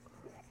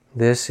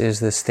this is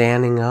the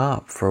standing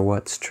up for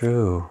what's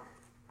true.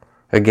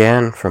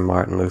 Again, from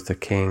Martin Luther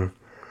King.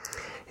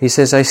 He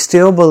says, I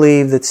still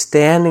believe that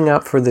standing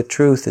up for the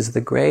truth is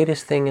the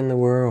greatest thing in the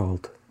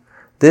world.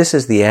 This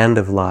is the end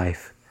of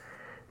life.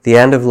 The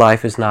end of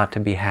life is not to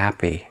be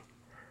happy.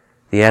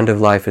 The end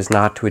of life is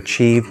not to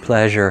achieve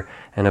pleasure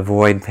and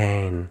avoid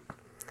pain.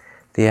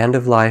 The end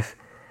of life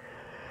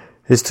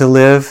is to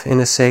live in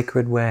a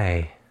sacred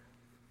way,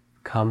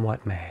 come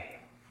what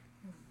may.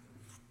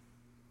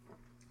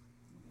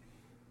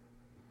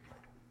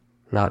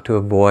 Not to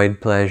avoid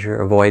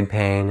pleasure, avoid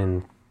pain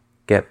and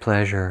get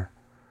pleasure,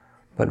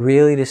 but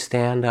really to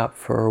stand up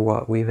for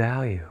what we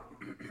value.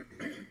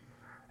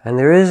 And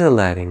there is a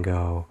letting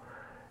go.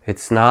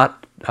 It's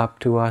not up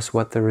to us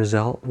what the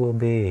result will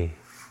be.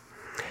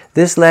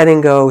 This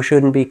letting go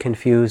shouldn't be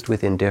confused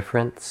with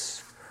indifference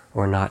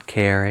or not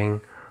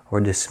caring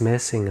or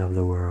dismissing of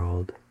the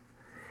world.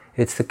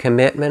 It's the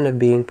commitment of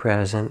being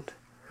present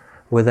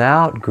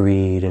without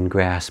greed and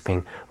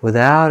grasping,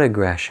 without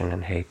aggression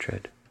and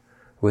hatred,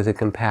 with a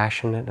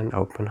compassionate and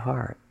open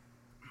heart.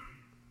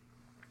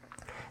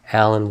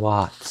 Alan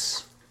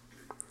Watts.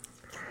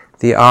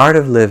 The art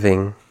of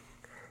living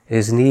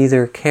is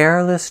neither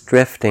careless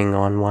drifting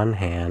on one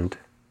hand,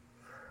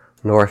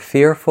 nor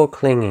fearful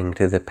clinging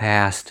to the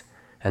past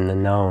and the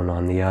known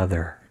on the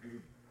other.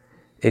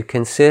 It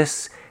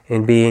consists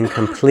in being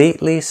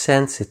completely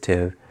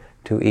sensitive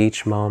to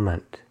each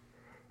moment,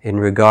 in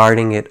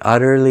regarding it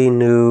utterly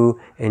new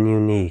and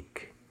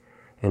unique,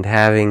 and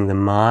having the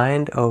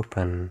mind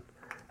open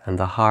and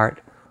the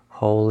heart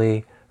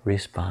wholly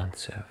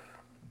responsive.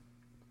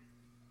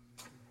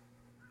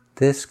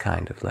 This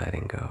kind of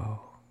letting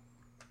go.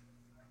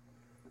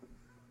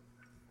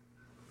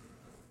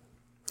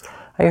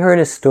 I heard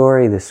a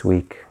story this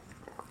week.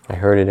 I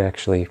heard it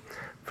actually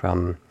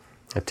from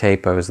a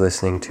tape I was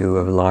listening to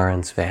of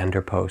Lawrence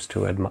Vanderpost,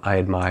 who I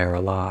admire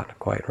a lot, a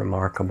quite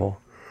remarkable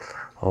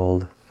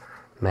old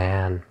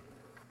man.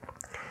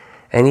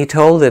 And he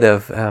told it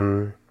of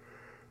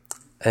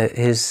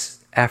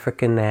his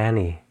African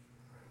nanny,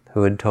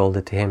 who had told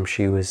it to him.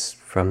 She was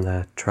from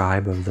the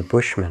tribe of the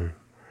Bushmen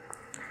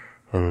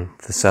in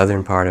the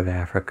southern part of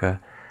Africa.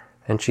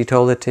 And she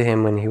told it to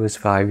him when he was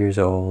 5 years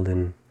old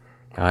in,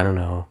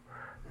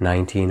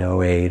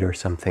 1908 or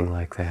something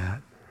like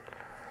that.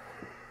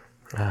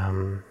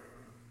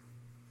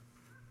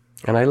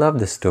 And I love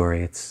this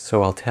story,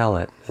 so I'll tell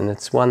it. And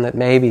it's one that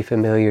may be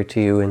familiar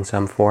to you in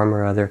some form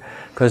or other,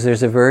 because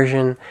there's a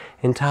version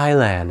in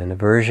Thailand and a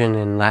version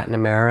in Latin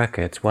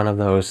America. It's one of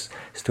those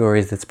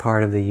stories that's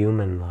part of the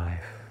human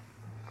life.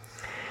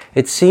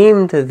 It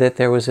seemed that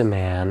there was a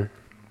man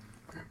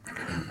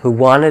who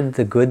wanted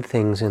the good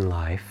things in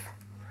life,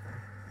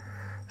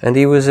 and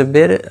he was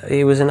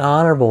an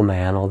honorable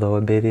man, although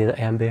a bit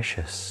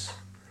ambitious.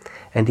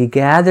 And he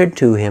gathered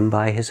to him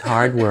by his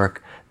hard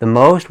work the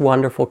most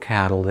wonderful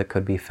cattle that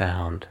could be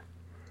found.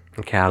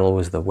 And cattle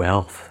was the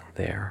wealth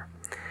there.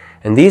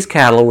 And these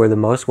cattle were the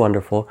most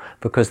wonderful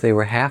because they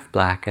were half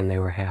black and they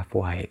were half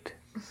white,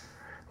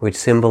 which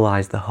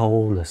symbolized the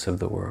wholeness of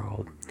the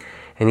world.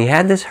 And he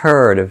had this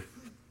herd of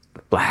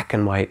black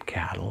and white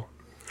cattle,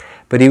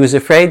 but he was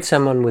afraid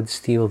someone would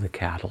steal the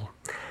cattle.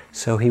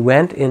 So he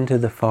went into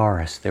the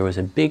forest. There was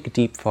a big,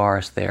 deep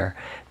forest there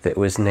that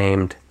was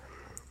named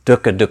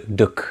Duk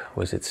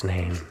was its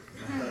name.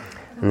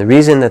 And the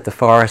reason that the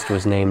forest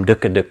was named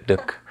Duk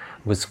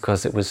was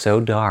because it was so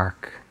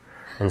dark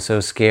and so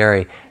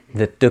scary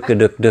that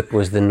Duk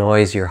was the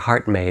noise your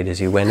heart made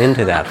as you went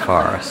into that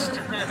forest.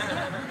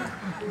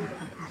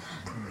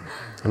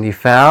 And he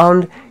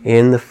found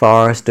in the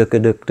forest Duk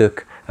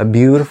a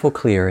beautiful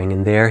clearing,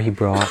 and there he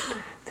brought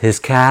his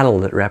cattle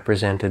that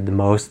represented the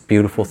most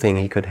beautiful thing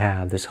he could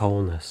have, this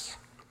wholeness.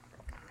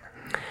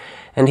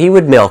 And he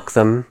would milk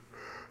them,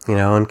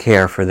 and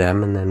care for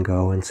them, and then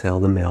go and sell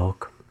the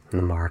milk in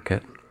the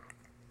market.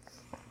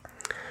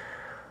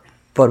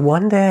 But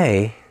one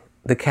day,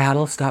 the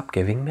cattle stopped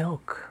giving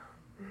milk.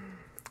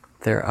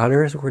 Their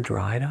udders were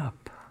dried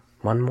up.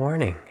 One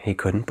morning, he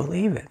couldn't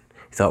believe it.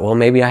 He thought, well,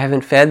 maybe I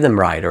haven't fed them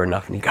right or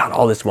enough. And he got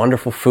all this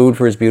wonderful food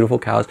for his beautiful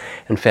cows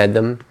and fed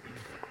them.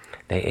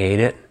 They ate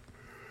it.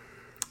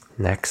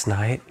 Next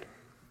night,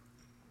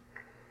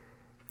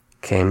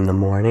 came the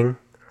morning,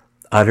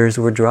 udders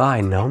were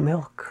dry, no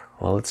milk.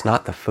 Well, it's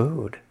not the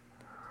food.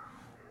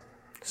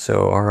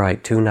 So, all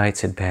right, 2 nights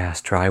had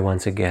passed. Try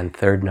once again.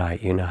 3rd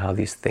night, you know how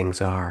these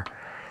things are.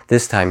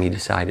 This time he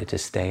decided to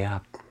stay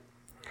up.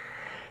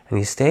 And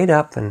he stayed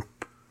up, and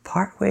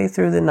partway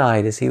through the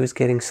night, as he was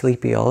getting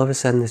sleepy, all of a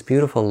sudden this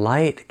beautiful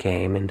light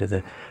came into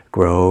the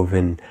grove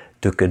in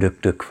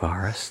Duk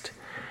forest.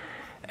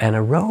 And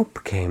a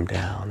rope came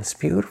down. This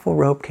beautiful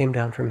rope came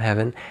down from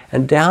heaven.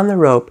 And down the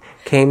rope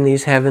came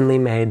these heavenly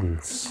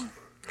maidens.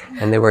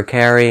 And they were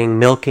carrying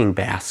milking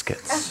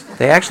baskets.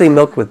 They actually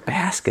milked with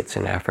baskets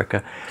in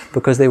Africa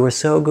because they were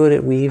so good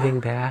at weaving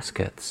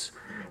baskets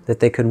that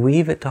they could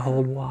weave it to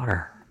hold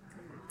water.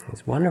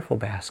 These wonderful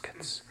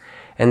baskets.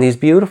 And these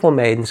beautiful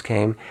maidens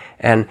came,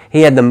 and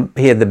he had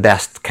the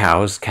best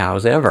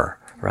cows ever,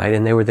 right?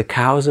 And they were the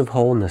cows of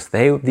wholeness.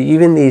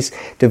 Even these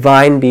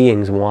divine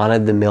beings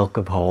wanted the milk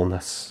of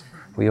wholeness.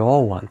 We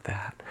all want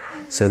that.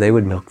 So they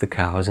would milk the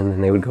cows, and then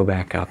they would go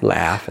back up,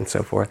 laugh, and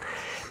so forth.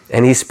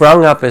 And he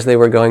sprung up as they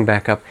were going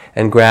back up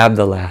and grabbed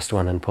the last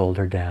one and pulled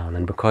her down.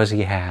 And because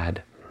he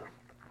had,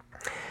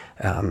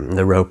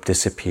 the rope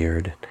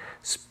disappeared.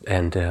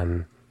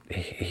 And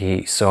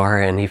he saw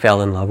her and he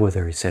fell in love with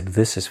her. He said,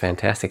 "This is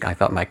fantastic. I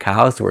thought my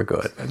cows were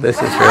good. This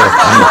is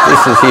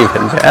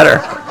even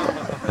better."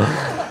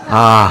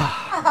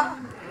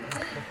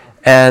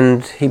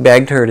 And he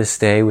begged her to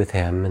stay with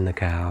him and the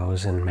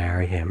cows and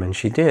marry him. And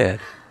she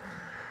did.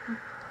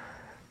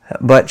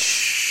 But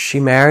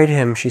she married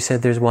him. She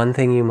said, "There's one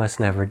thing you must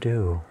never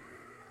do.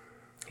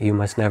 You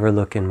must never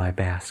look in my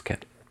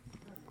basket."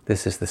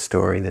 This is the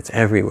story that's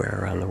everywhere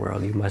around the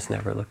world. You must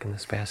never look in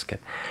this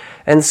basket.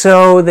 And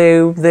so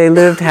they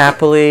lived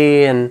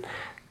happily and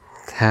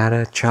had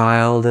a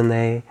child,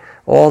 and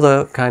all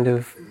the kind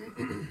of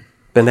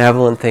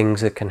benevolent things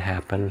that can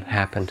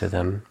happen to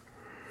them.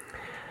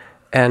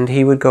 And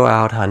he would go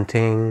out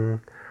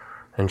hunting,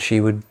 and she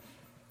would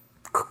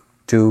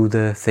do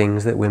the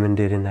things that women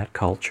did in that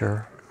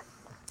culture.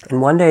 And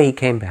one day he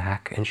came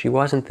back, and she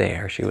wasn't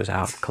there. She was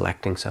out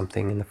collecting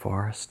something in the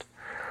forest.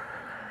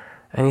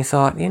 And he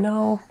thought,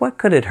 what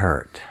could it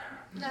hurt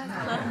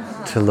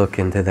to look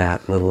into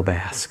that little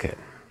basket?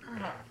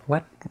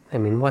 What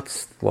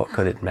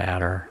could it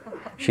matter?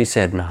 She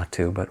said not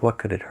to, but what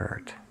could it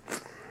hurt?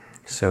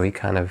 So he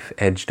kind of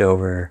edged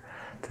over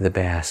to the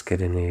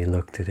basket, and he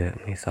looked at it,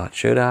 and he thought,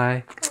 should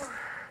I?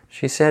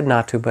 She said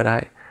not to,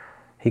 but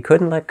he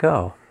couldn't let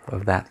go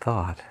of that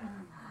thought.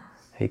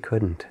 He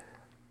couldn't.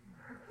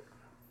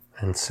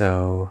 And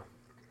so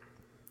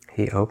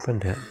he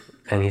opened it,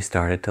 and he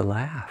started to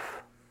laugh.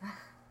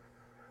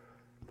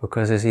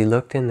 Because as he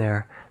looked in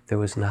there, there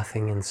was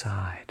nothing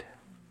inside.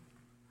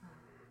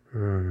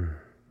 And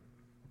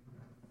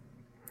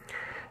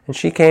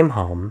she came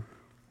home,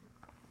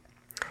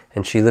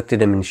 and she looked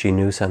at him, and she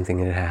knew something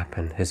had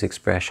happened. His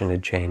expression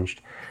had changed.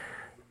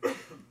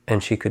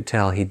 And she could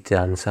tell he'd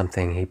done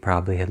something. He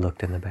probably had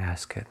looked in the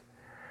basket.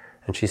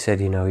 And she said,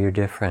 you're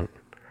different.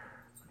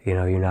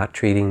 You're not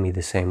treating me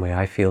the same way.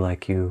 I feel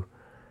like you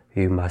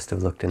must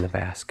have looked in the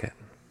basket.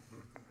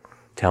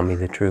 Tell me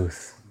the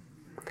truth.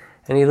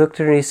 And he looked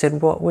at her and he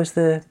said, what was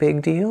the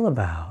big deal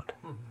about?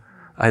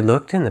 I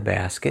looked in the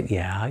basket.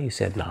 Yeah, you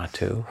said not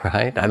to,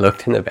 right? I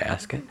looked in the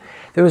basket.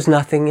 There was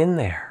nothing in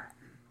there.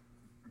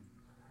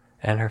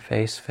 And her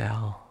face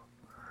fell.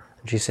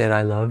 And she said,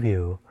 I love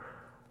you,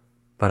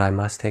 but I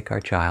must take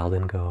our child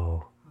and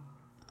go.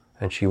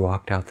 And she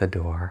walked out the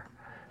door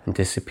and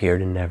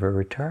disappeared and never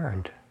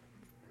returned.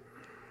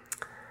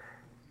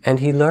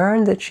 And he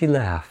learned that she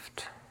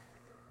left.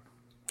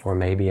 Or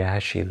maybe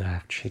as she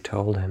left, she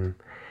told him,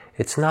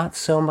 it's not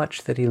so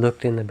much that he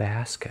looked in the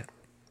basket.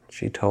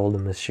 She told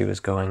him as she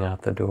was going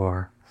out the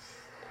door.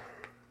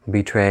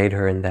 Betrayed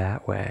her in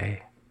that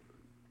way.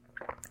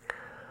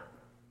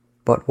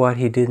 But what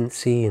he didn't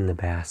see in the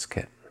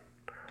basket.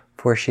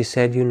 For she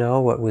said, you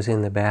know what was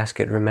in the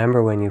basket.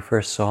 Remember when you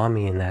first saw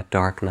me in that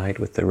dark night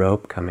with the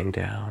rope coming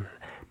down.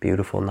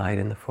 Beautiful night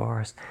in the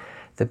forest.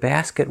 The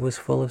basket was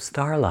full of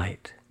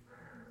starlight,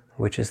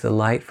 which is the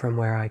light from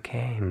where I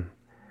came.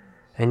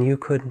 And you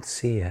couldn't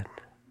see it.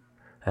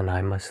 And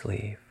I must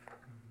leave.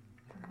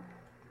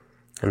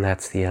 And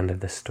that's the end of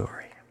the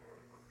story.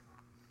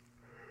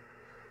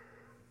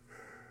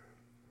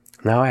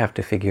 Now I have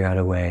to figure out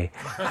a way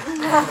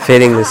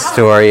fitting this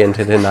story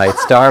into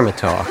tonight's Dharma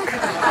talk.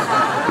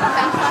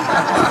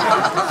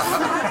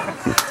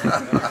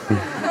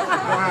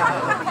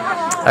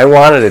 I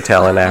wanted to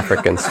tell an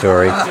African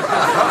story.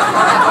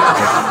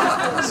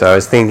 So I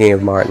was thinking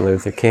of Martin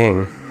Luther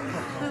King.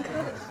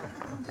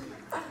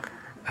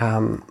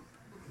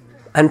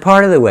 And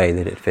part of the way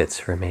that it fits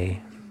for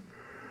me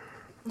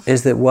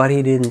is that what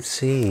he didn't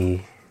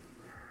see,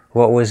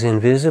 what was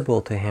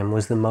invisible to him,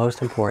 was the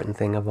most important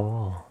thing of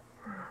all,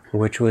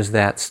 which was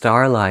that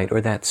starlight or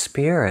that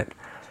spirit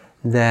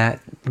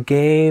that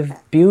gave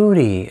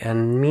beauty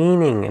and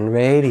meaning and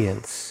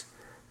radiance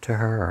to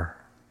her.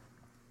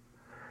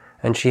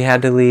 And she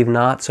had to leave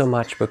not so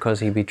much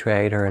because he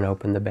betrayed her and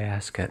opened the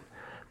basket,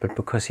 but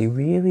because he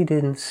really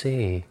didn't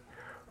see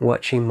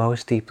what she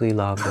most deeply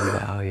loved and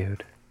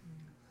valued.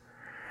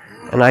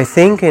 And I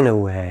think in a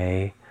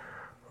way,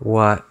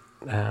 what,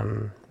 at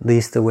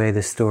least the way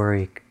the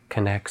story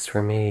connects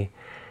for me,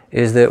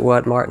 is that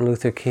what Martin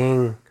Luther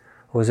King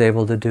was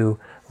able to do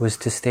was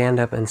to stand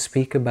up and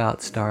speak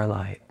about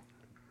starlight.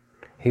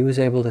 He was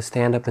able to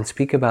stand up and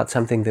speak about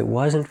something that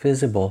wasn't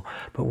visible,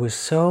 but was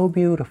so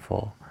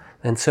beautiful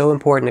and so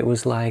important. It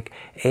was like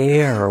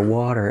air or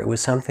water. It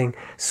was something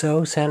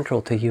so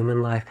central to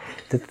human life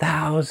that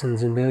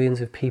thousands and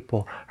millions of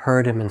people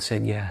heard him and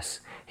said, yes,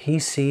 he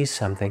sees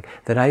something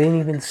that I didn't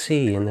even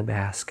see in the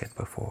basket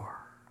before.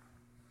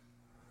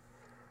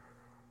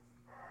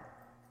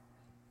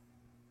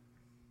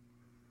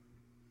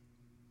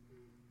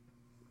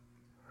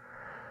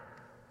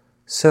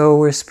 So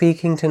we're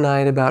speaking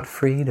tonight about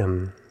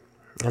freedom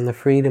and the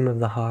freedom of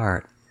the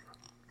heart.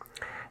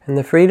 And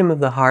the freedom of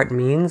the heart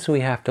means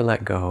we have to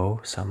let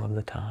go some of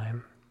the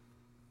time.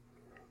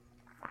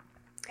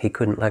 He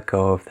couldn't let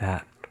go of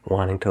that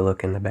wanting to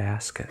look in the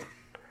basket.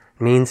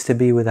 It means to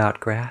be without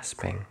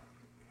grasping.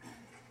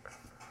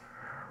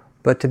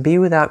 But to be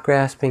without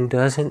grasping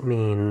doesn't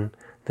mean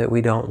that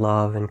we don't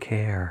love and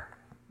care.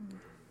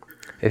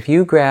 If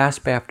you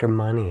grasp after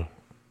money,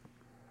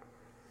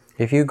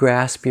 if you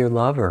grasp your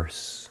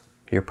lovers,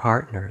 your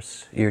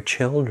partners, your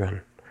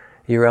children,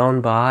 your own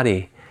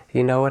body,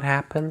 you know what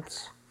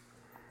happens?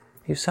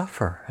 You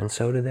suffer, and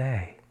so do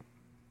they.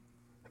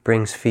 It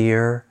brings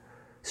fear,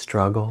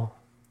 struggle.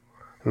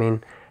 I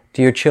mean,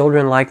 do your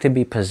children like to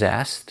be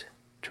possessed?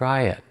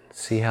 Try it.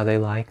 See how they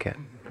like it.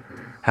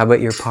 How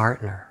about your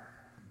partner?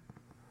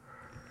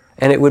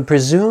 And it would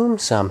presume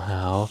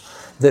somehow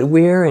that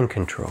we're in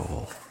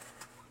control.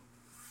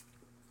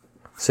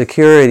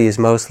 Security is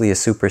mostly a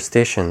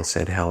superstition,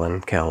 said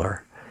Helen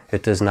Keller.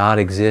 It does not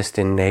exist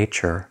in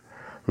nature,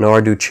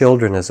 nor do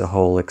children as a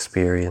whole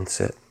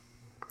experience it.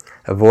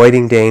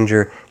 Avoiding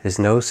danger is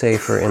no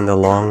safer in the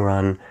long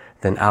run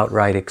than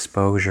outright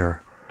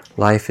exposure.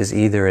 Life is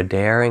either a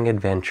daring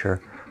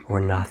adventure or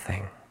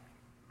nothing.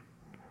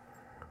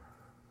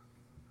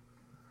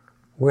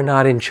 We're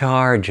not in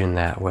charge in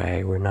that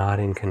way. We're not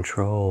in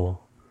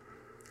control.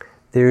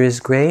 There is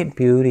great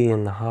beauty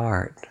in the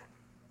heart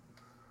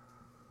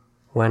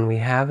when we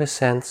have a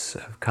sense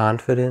of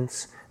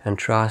confidence and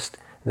trust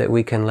that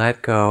we can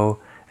let go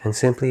and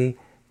simply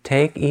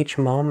take each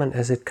moment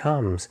as it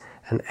comes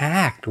and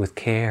act with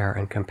care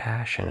and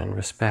compassion and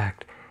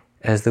respect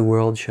as the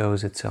world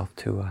shows itself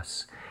to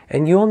us.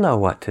 And you'll know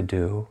what to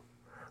do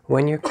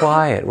when you're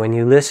quiet, when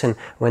you listen,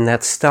 when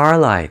that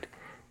starlight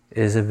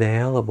is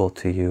available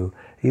to you.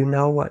 You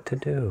know what to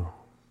do.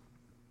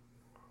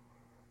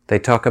 They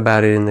talk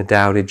about it in the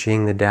Tao Te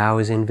Ching. The Tao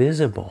is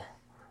invisible.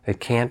 It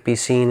can't be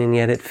seen, and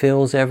yet it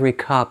fills every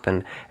cup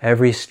and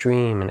every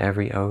stream and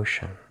every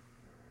ocean.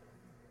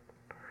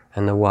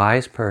 And the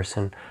wise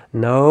person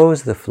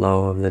knows the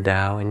flow of the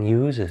Tao and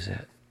uses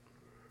it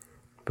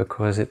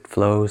because it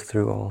flows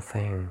through all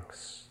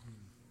things.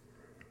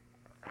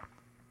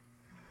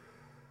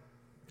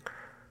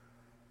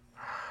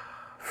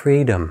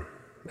 Freedom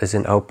is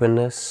an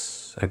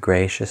openness, a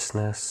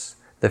graciousness.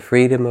 The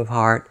freedom of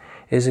heart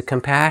is a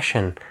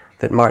compassion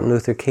that Martin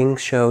Luther King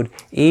showed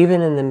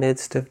even in the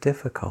midst of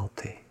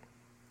difficulty,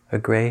 a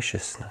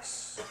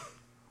graciousness.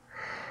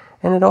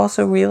 And it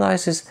also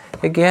realizes,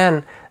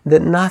 again,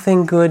 that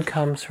nothing good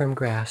comes from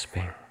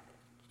grasping.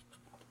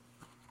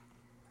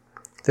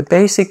 The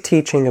basic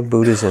teaching of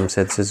Buddhism,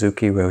 said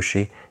Suzuki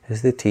Roshi,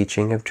 is the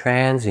teaching of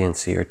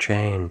transiency or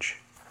change.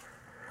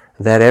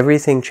 That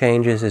everything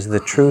changes is the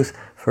truth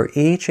for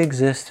each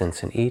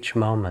existence in each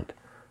moment.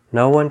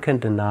 No one can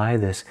deny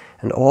this,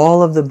 and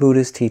all of the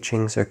Buddha's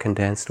teachings are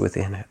condensed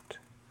within it.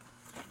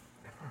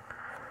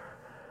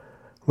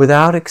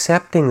 Without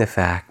accepting the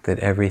fact that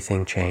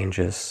everything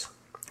changes,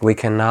 we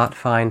cannot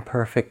find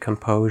perfect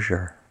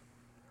composure.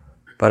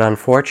 But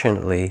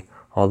unfortunately,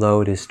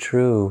 although it is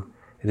true,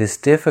 it is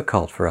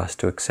difficult for us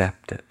to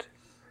accept it.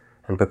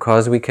 And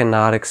because we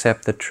cannot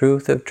accept the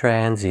truth of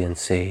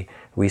transiency,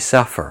 we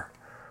suffer.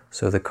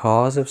 So the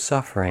cause of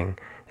suffering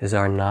is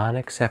our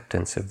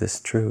non-acceptance of this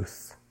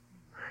truth.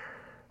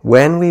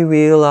 When we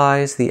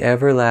realize the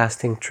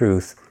everlasting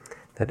truth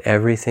that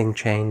everything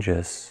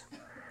changes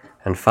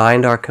and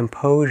find our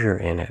composure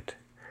in it,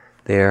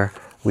 there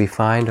we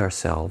find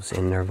ourselves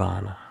in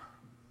nirvana.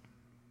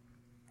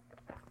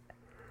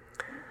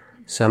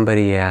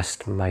 Somebody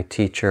asked my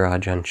teacher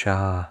Ajahn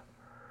Chah,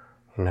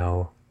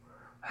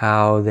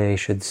 how they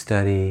should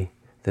study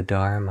the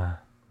Dharma.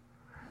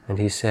 And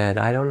he said,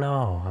 I don't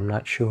know, I'm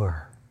not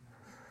sure.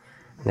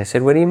 And they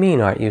said, what do you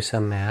mean, aren't you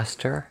some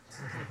master?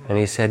 And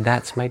he said,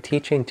 that's my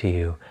teaching to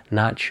you,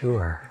 not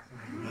sure.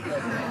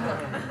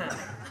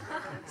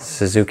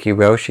 Suzuki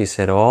Roshi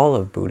said all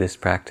of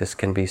Buddhist practice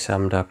can be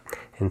summed up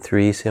in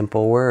 3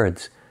 simple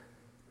words: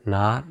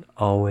 not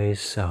always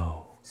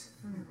so.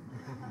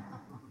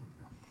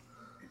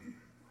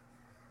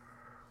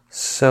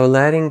 So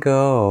letting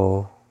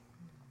go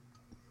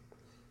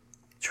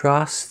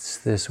trusts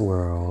this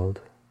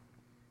world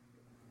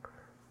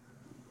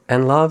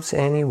and loves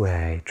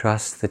anyway,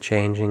 trusts the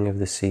changing of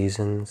the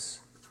seasons,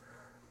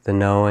 the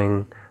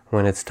knowing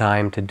when it's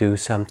time to do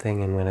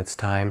something and when it's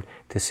time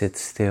to sit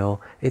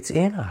still. It's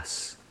in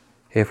us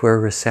if we're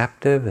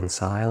receptive and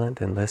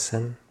silent and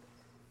listen.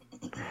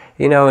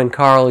 In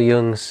Carl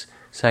Jung's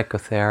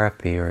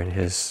psychotherapy or in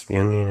his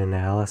Jungian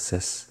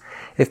analysis,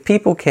 if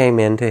people came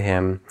into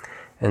him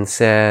and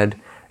said,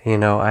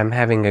 I'm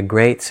having a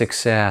great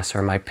success,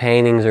 or my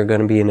paintings are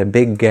going to be in a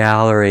big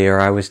gallery, or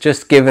I was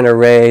just given a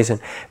raise and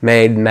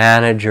made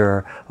manager,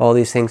 or all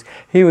these things,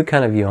 he would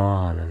kind of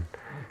yawn and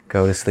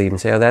go to sleep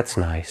and say, oh, that's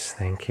nice,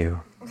 thank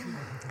you.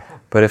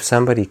 But if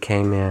somebody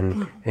came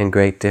in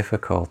great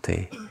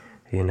difficulty,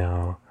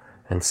 and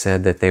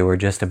said that they were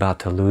just about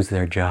to lose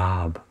their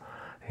job,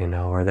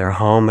 or their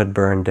home had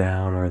burned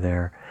down, or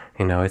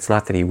it's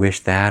not that he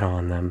wished that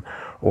on them,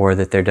 or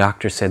that their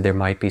doctor said there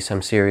might be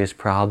some serious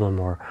problem,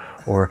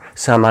 or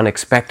some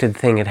unexpected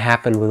thing had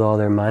happened with all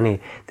their money,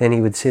 then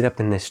he would sit up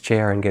in this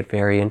chair and get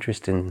very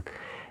interested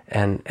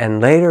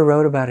and later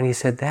wrote about it, and he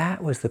said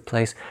that was the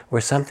place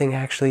where something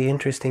actually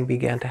interesting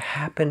began to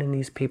happen in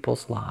these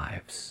people's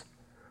lives.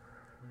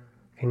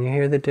 Can you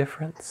hear the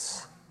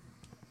difference?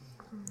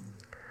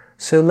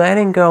 So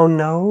letting go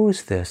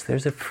knows this.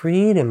 There's a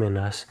freedom in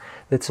us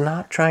that's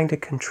not trying to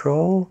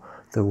control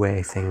the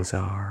way things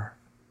are,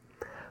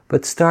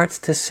 but starts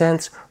to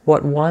sense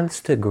what wants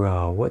to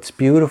grow, what's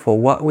beautiful,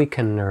 what we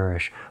can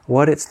nourish,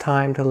 what it's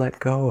time to let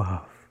go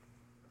of.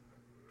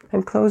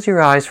 And close your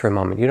eyes for a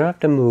moment. You don't have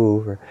to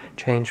move or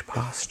change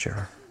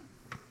posture.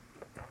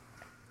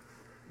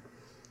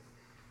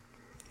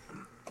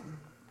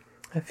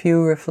 A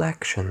few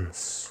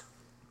reflections.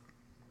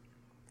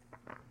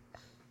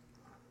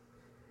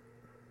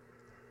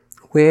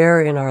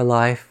 Where in our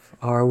life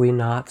are we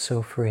not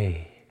so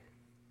free?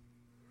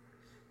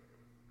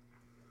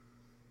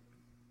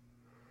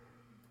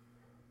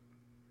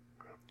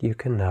 You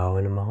can know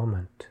in a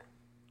moment.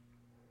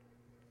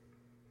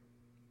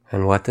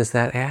 And what does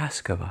that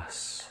ask of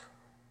us?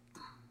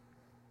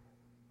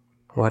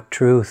 What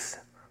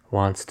truth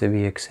wants to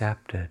be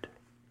accepted?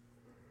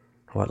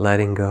 What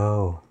letting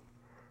go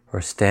or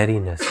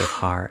steadiness of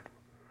heart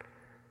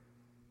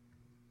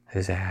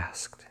is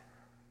asked?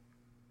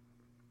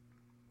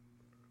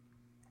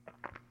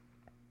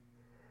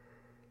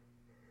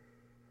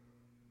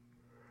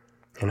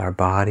 In our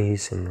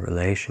bodies, in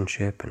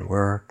relationship, and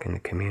work, in the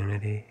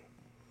community.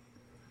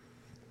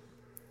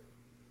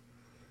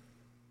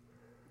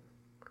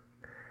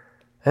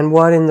 And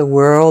what in the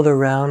world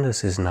around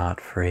us is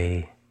not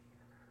free,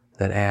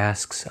 that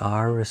asks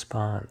our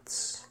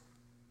response?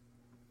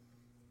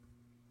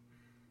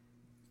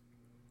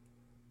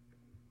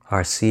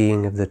 Our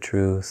seeing of the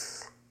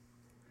truth,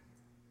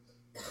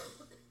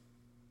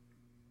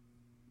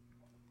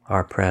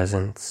 our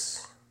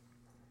presence,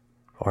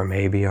 or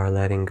maybe our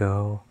letting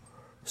go,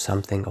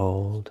 something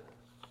old,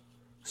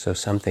 so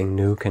something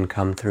new can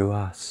come through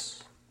us.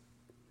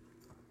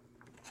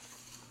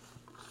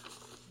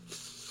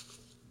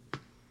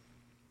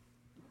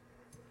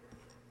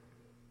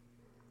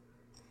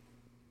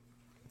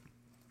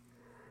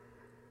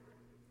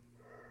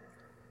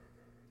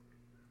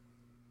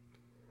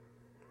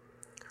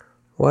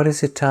 What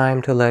is it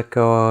time to let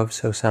go of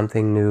so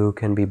something new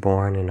can be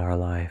born in our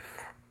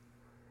life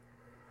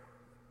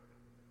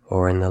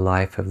or in the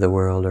life of the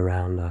world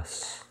around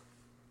us?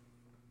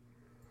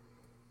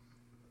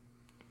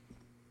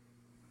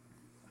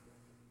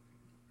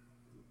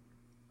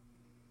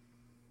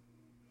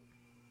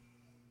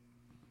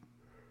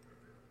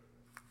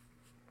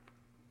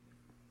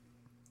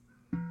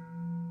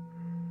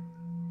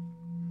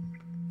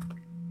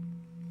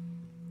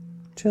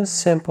 Just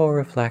simple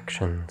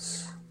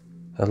reflections,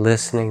 a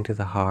listening to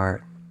the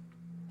heart.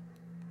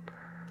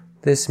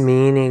 This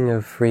meaning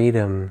of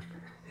freedom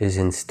is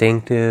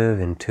instinctive,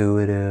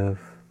 intuitive.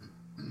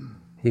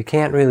 You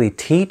can't really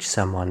teach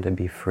someone to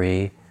be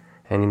free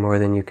any more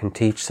than you can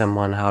teach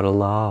someone how to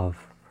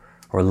love,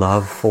 or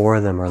love for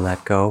them, or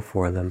let go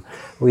for them.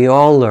 We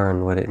all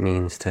learn what it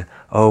means to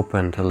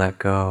open, to let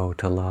go,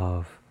 to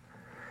love.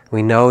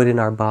 We know it in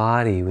our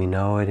body, we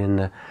know it in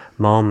the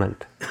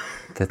moment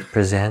that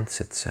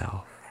presents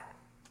itself.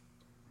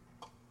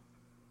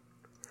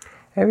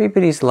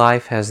 Everybody's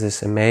life has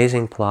this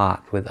amazing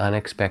plot with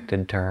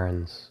unexpected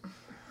turns.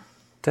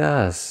 It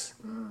does.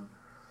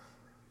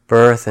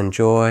 Birth and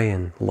joy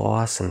and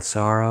loss and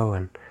sorrow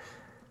and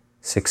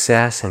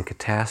success and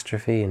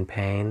catastrophe and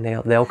pain,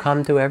 they'll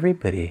come to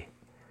everybody.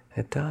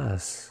 It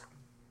does.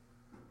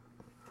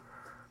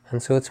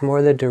 And so it's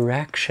more the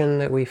direction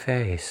that we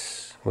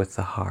face with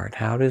the heart.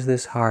 How does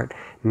this heart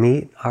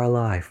meet our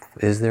life?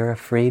 Is there a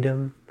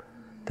freedom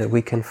that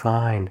we can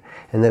find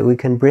and that we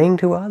can bring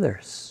to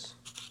others?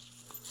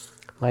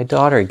 My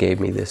daughter gave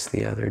me this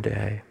the other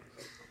day.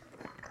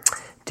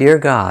 Dear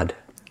God,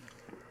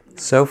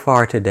 so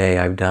far today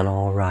I've done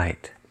all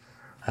right.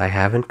 I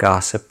haven't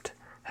gossiped,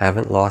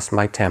 haven't lost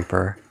my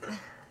temper,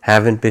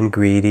 haven't been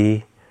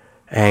greedy,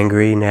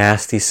 angry,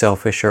 nasty,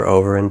 selfish, or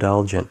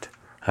overindulgent.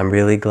 I'm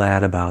really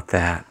glad about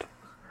that.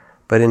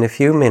 But in a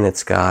few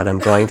minutes, God, I'm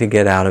going to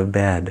get out of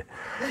bed.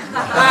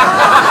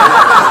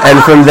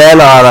 And from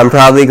then on, I'm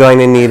probably going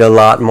to need a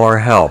lot more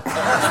help.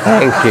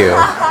 Thank you.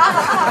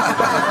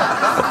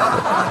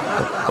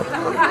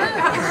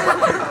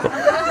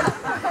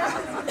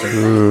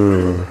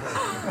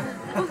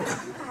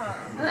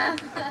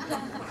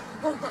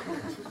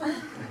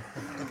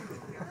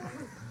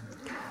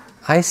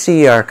 I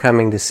see our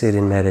coming to sit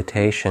in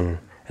meditation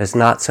as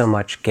not so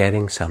much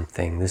getting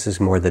something. This is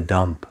more the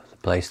dump, the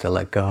place to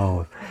let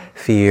go of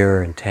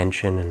fear and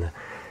tension and the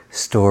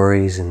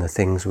stories and the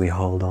things we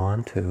hold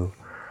on to,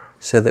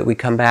 so that we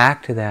come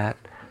back to that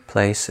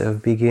place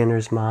of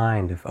beginner's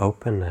mind, of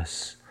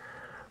openness,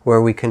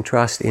 where we can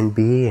trust in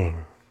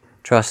being,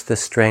 trust the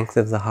strength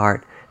of the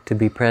heart to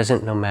be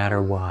present no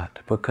matter what,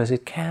 because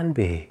it can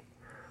be,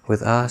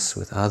 with us,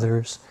 with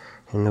others,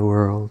 in the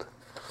world.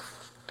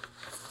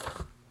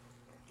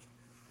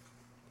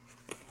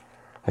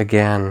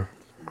 Again,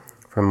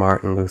 from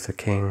Martin Luther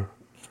King.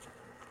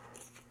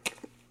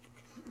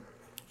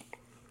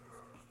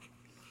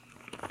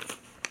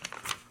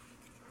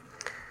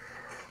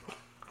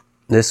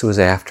 This was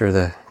after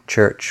the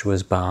church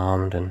was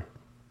bombed and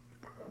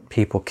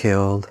people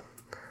killed.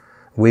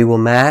 We will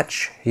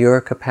match your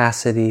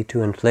capacity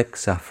to inflict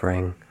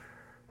suffering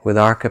with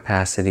our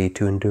capacity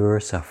to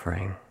endure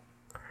suffering.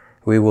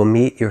 We will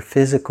meet your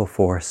physical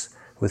force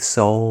with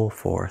soul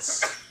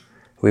force.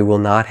 We will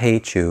not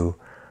hate you,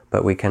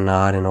 but we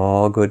cannot in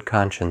all good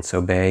conscience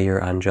obey your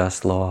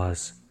unjust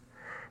laws.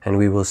 And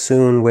we will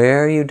soon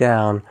wear you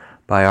down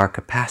by our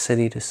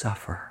capacity to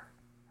suffer.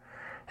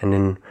 And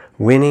in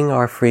winning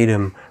our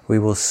freedom, we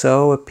will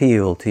so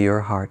appeal to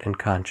your heart and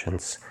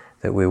conscience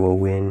that we will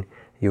win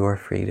your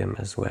freedom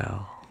as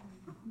well.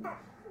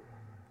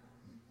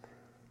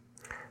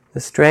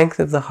 The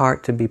strength of the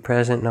heart to be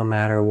present no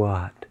matter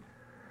what,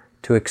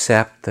 to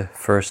accept the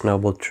first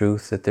noble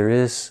truth that there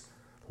is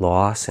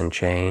loss and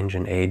change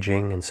and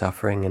aging and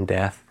suffering and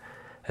death,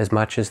 as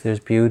much as there's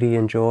beauty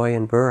and joy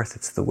and birth.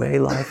 It's the way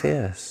life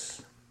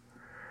is.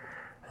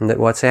 And that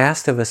what's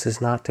asked of us is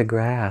not to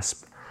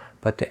grasp,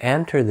 but to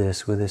enter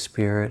this with a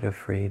spirit of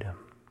freedom.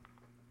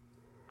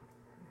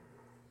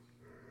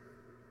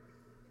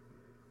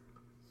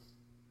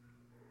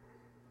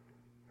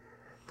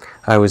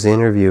 I was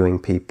interviewing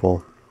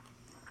people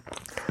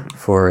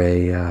for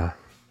a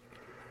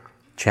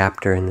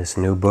chapter in this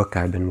new book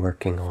I've been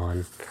working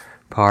on.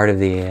 Part of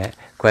the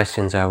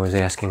questions I was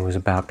asking was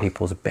about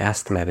people's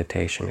best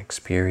meditation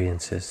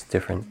experiences,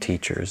 different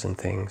teachers and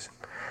things.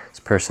 This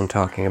person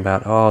talking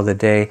about, the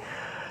day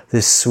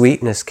this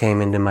sweetness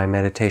came into my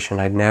meditation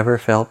I'd never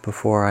felt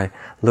before. I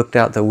looked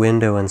out the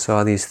window and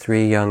saw these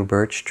 3 young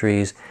birch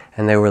trees,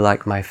 and they were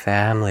like my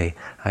family.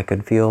 I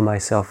could feel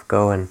myself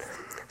go and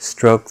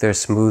stroke their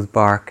smooth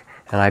bark,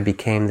 and I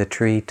became the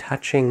tree,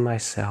 touching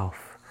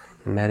myself.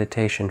 The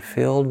meditation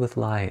filled with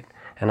light,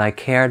 and I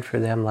cared for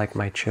them like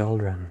my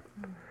children.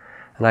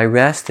 And I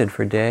rested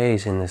for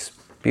days in this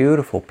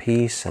beautiful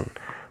peace and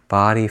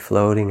body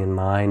floating and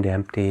mind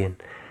empty, and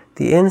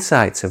the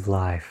insights of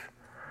life,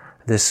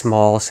 this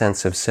small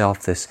sense of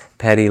self, this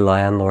petty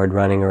landlord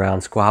running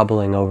around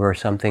squabbling over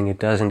something it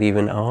doesn't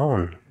even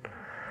own.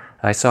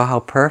 I saw how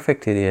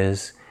perfect it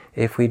is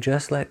if we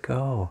just let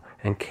go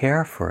and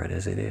care for it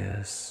as it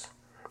is,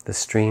 the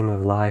stream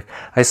of life.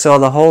 I saw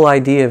the whole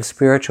idea of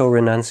spiritual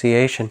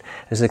renunciation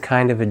as a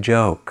kind of a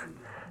joke,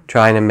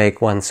 trying to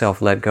make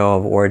oneself let go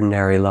of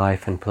ordinary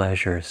life and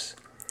pleasures.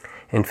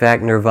 In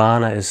fact,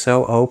 nirvana is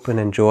so open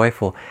and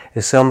joyful,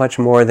 is so much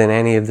more than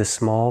any of the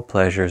small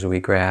pleasures we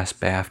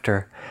grasp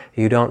after.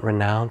 You don't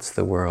renounce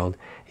the world,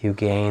 you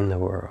gain the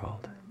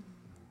world.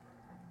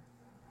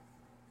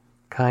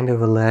 Kind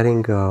of a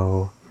letting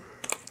go.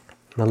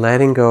 The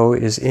letting go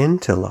is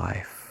into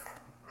life,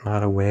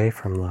 not away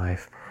from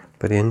life,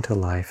 but into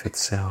life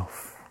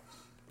itself.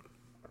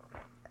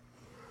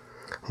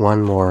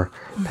 One more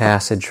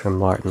passage from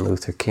Martin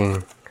Luther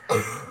King.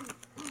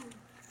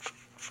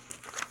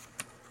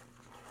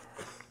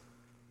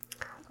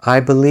 I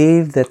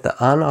believe that the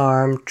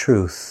unarmed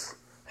truth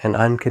and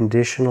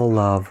unconditional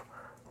love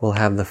will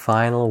have the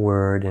final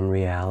word in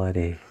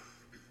reality.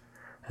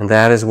 And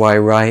that is why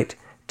right,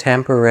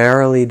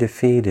 temporarily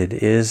defeated,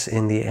 is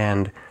in the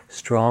end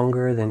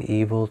stronger than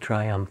evil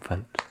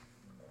triumphant.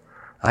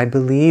 I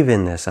believe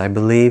in this. I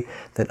believe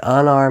that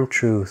unarmed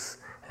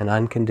truth and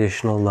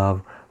unconditional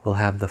love will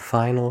have the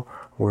final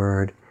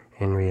word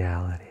in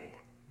reality.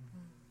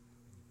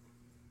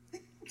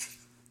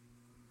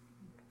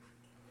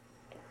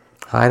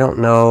 I don't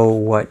know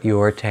what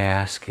your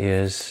task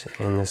is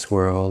in this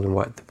world and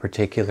what the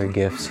particular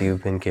gifts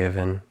you've been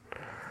given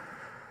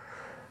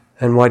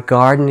and what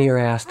garden you're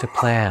asked to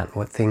plant,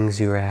 what things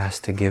you're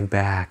asked to give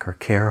back or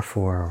care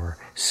for or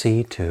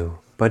see to,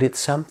 but it's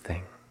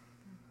something.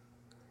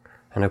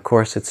 And of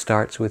course it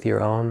starts with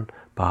your own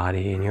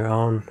body and your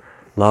own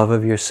love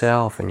of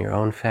yourself and your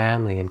own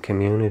family and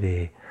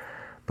community.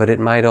 But it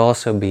might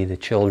also be the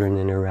children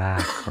in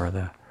Iraq or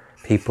the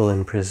people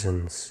in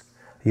prisons.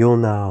 You'll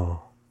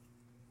know.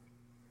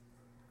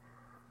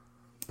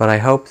 But I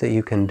hope that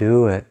you can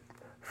do it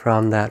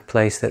from that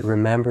place that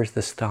remembers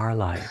the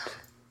starlight,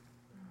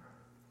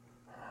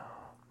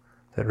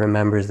 that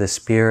remembers the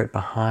spirit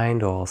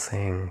behind all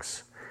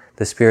things,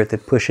 the spirit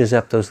that pushes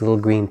up those little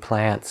green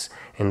plants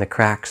in the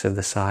cracks of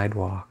the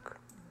sidewalk,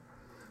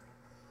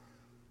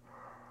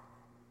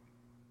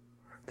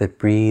 that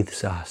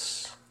breathes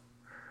us,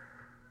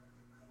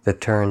 that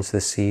turns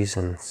the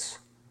seasons,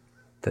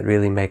 that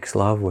really makes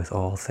love with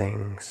all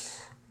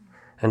things.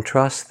 And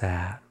trust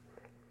that,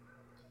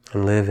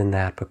 and live in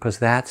that, because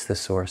that's the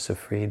source of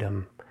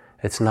freedom.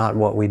 It's not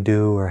what we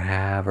do or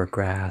have or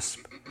grasp,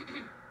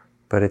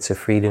 but it's a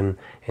freedom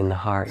in the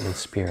heart and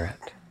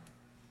spirit.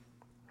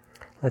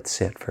 Let's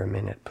sit for a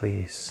minute,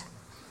 please.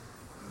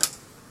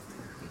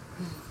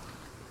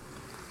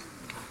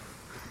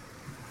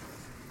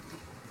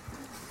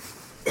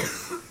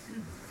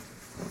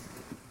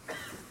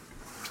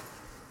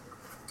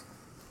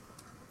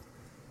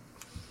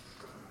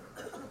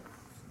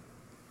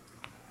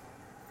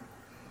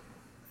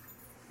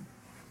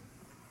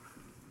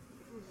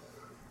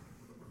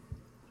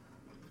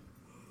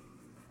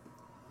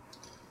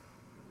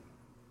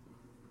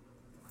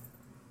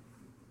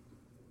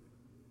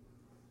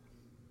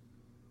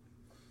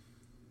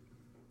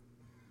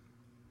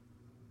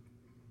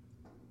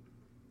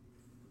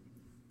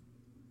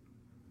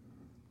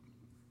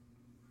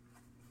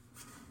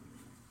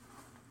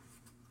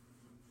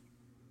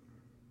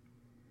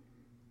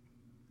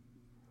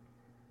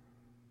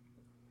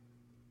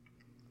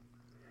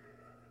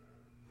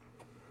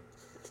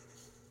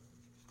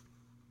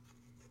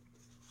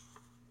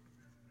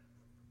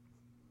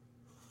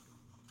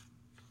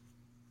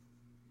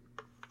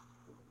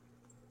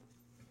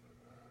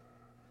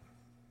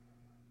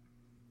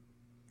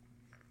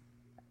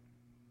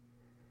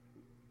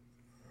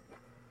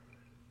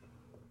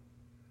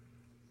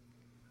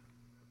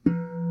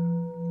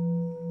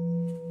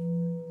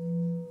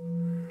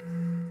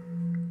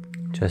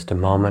 Just a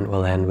moment,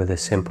 we'll end with a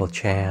simple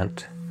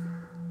chant,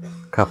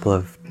 a couple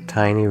of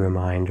tiny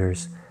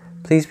reminders.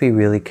 Please be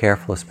really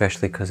careful,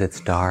 especially because it's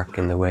dark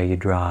in the way you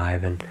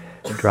drive, and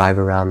drive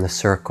around the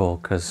circle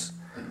because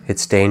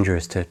it's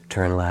dangerous to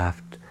turn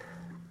left.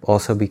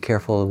 Also be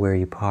careful where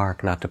you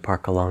park, not to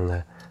park along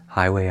the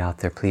highway out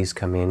there. Please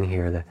come in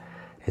here.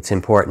 It's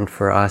important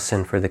for us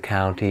and for the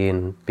county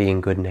and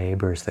being good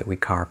neighbors that we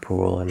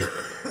carpool and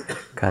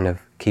kind of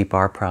keep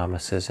our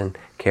promises and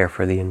care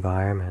for the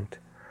environment.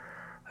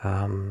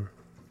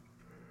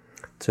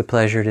 It's a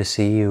pleasure to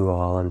see you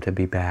all and to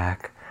be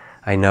back.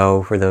 I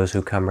know for those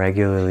who come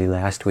regularly,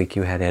 last week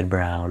you had Ed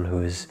Brown,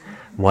 who is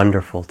a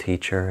wonderful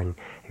teacher, and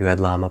you had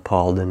Lama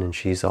Paulden, and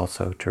she's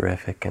also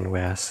terrific, and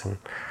Wes, and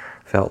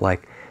felt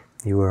like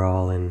you were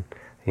all in,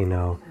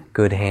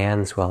 good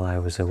hands while I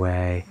was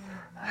away.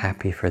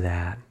 Happy for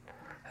that.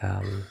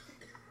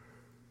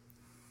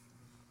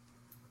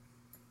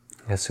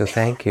 So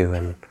thank you,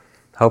 and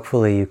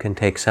hopefully you can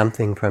take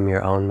something from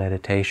your own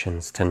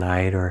meditations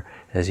tonight or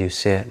as you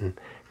sit, and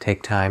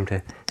take time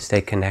to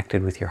stay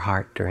connected with your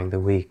heart during the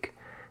week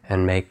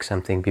and make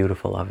something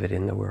beautiful of it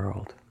in the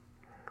world.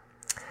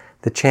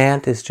 The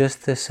chant is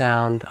just the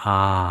sound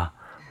ah,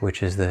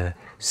 which is the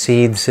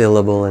seed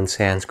syllable in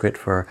Sanskrit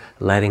for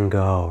letting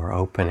go or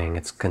opening.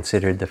 It's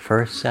considered the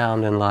first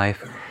sound in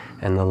life,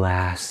 and the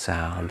last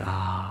sound,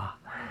 ah.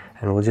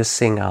 And we'll just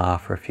sing ah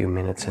for a few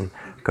minutes and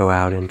go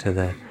out into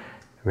the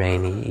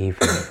rainy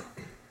evening.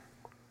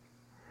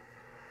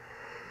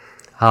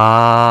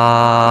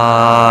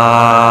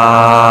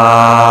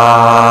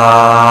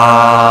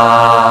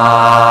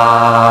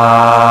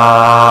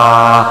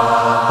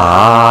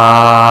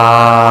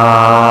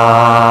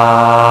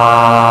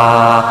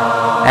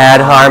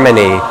 Add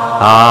harmony.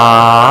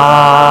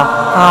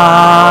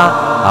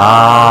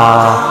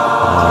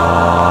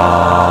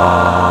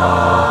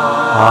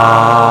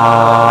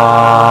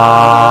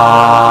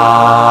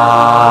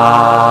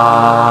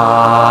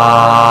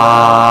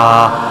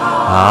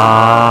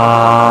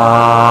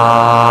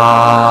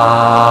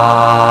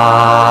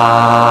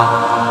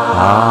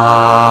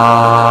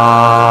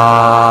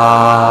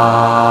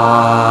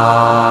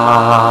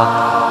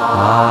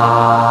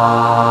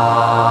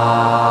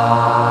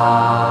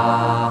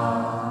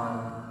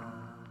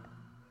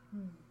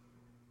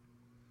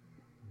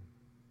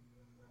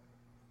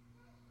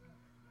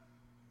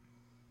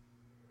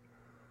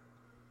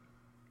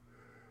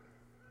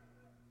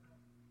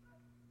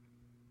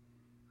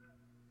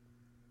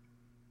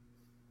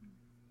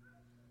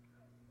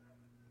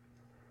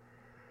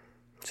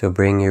 So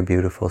bring your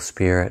beautiful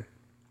spirit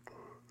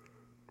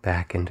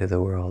back into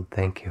the world.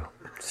 Thank you.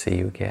 See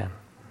you again.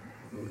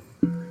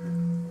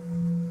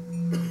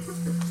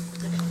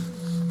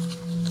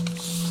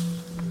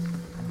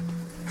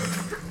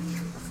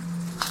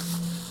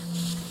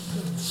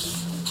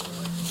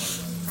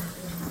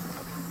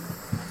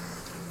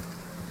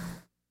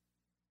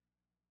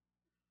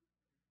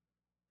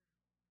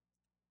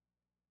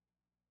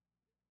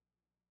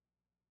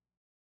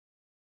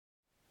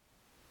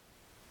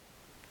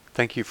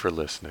 Thank you for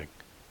listening.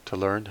 To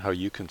learn how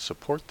you can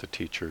support the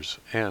teachers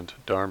and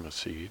Dharma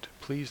Seed,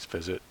 please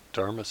visit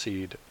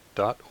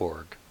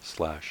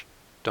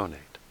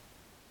dharmaseed.org/donate.